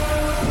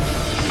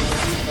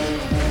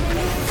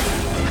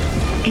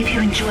 If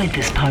you enjoyed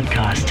this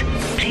podcast,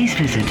 please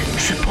visit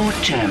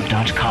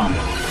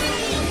supportgerm.com.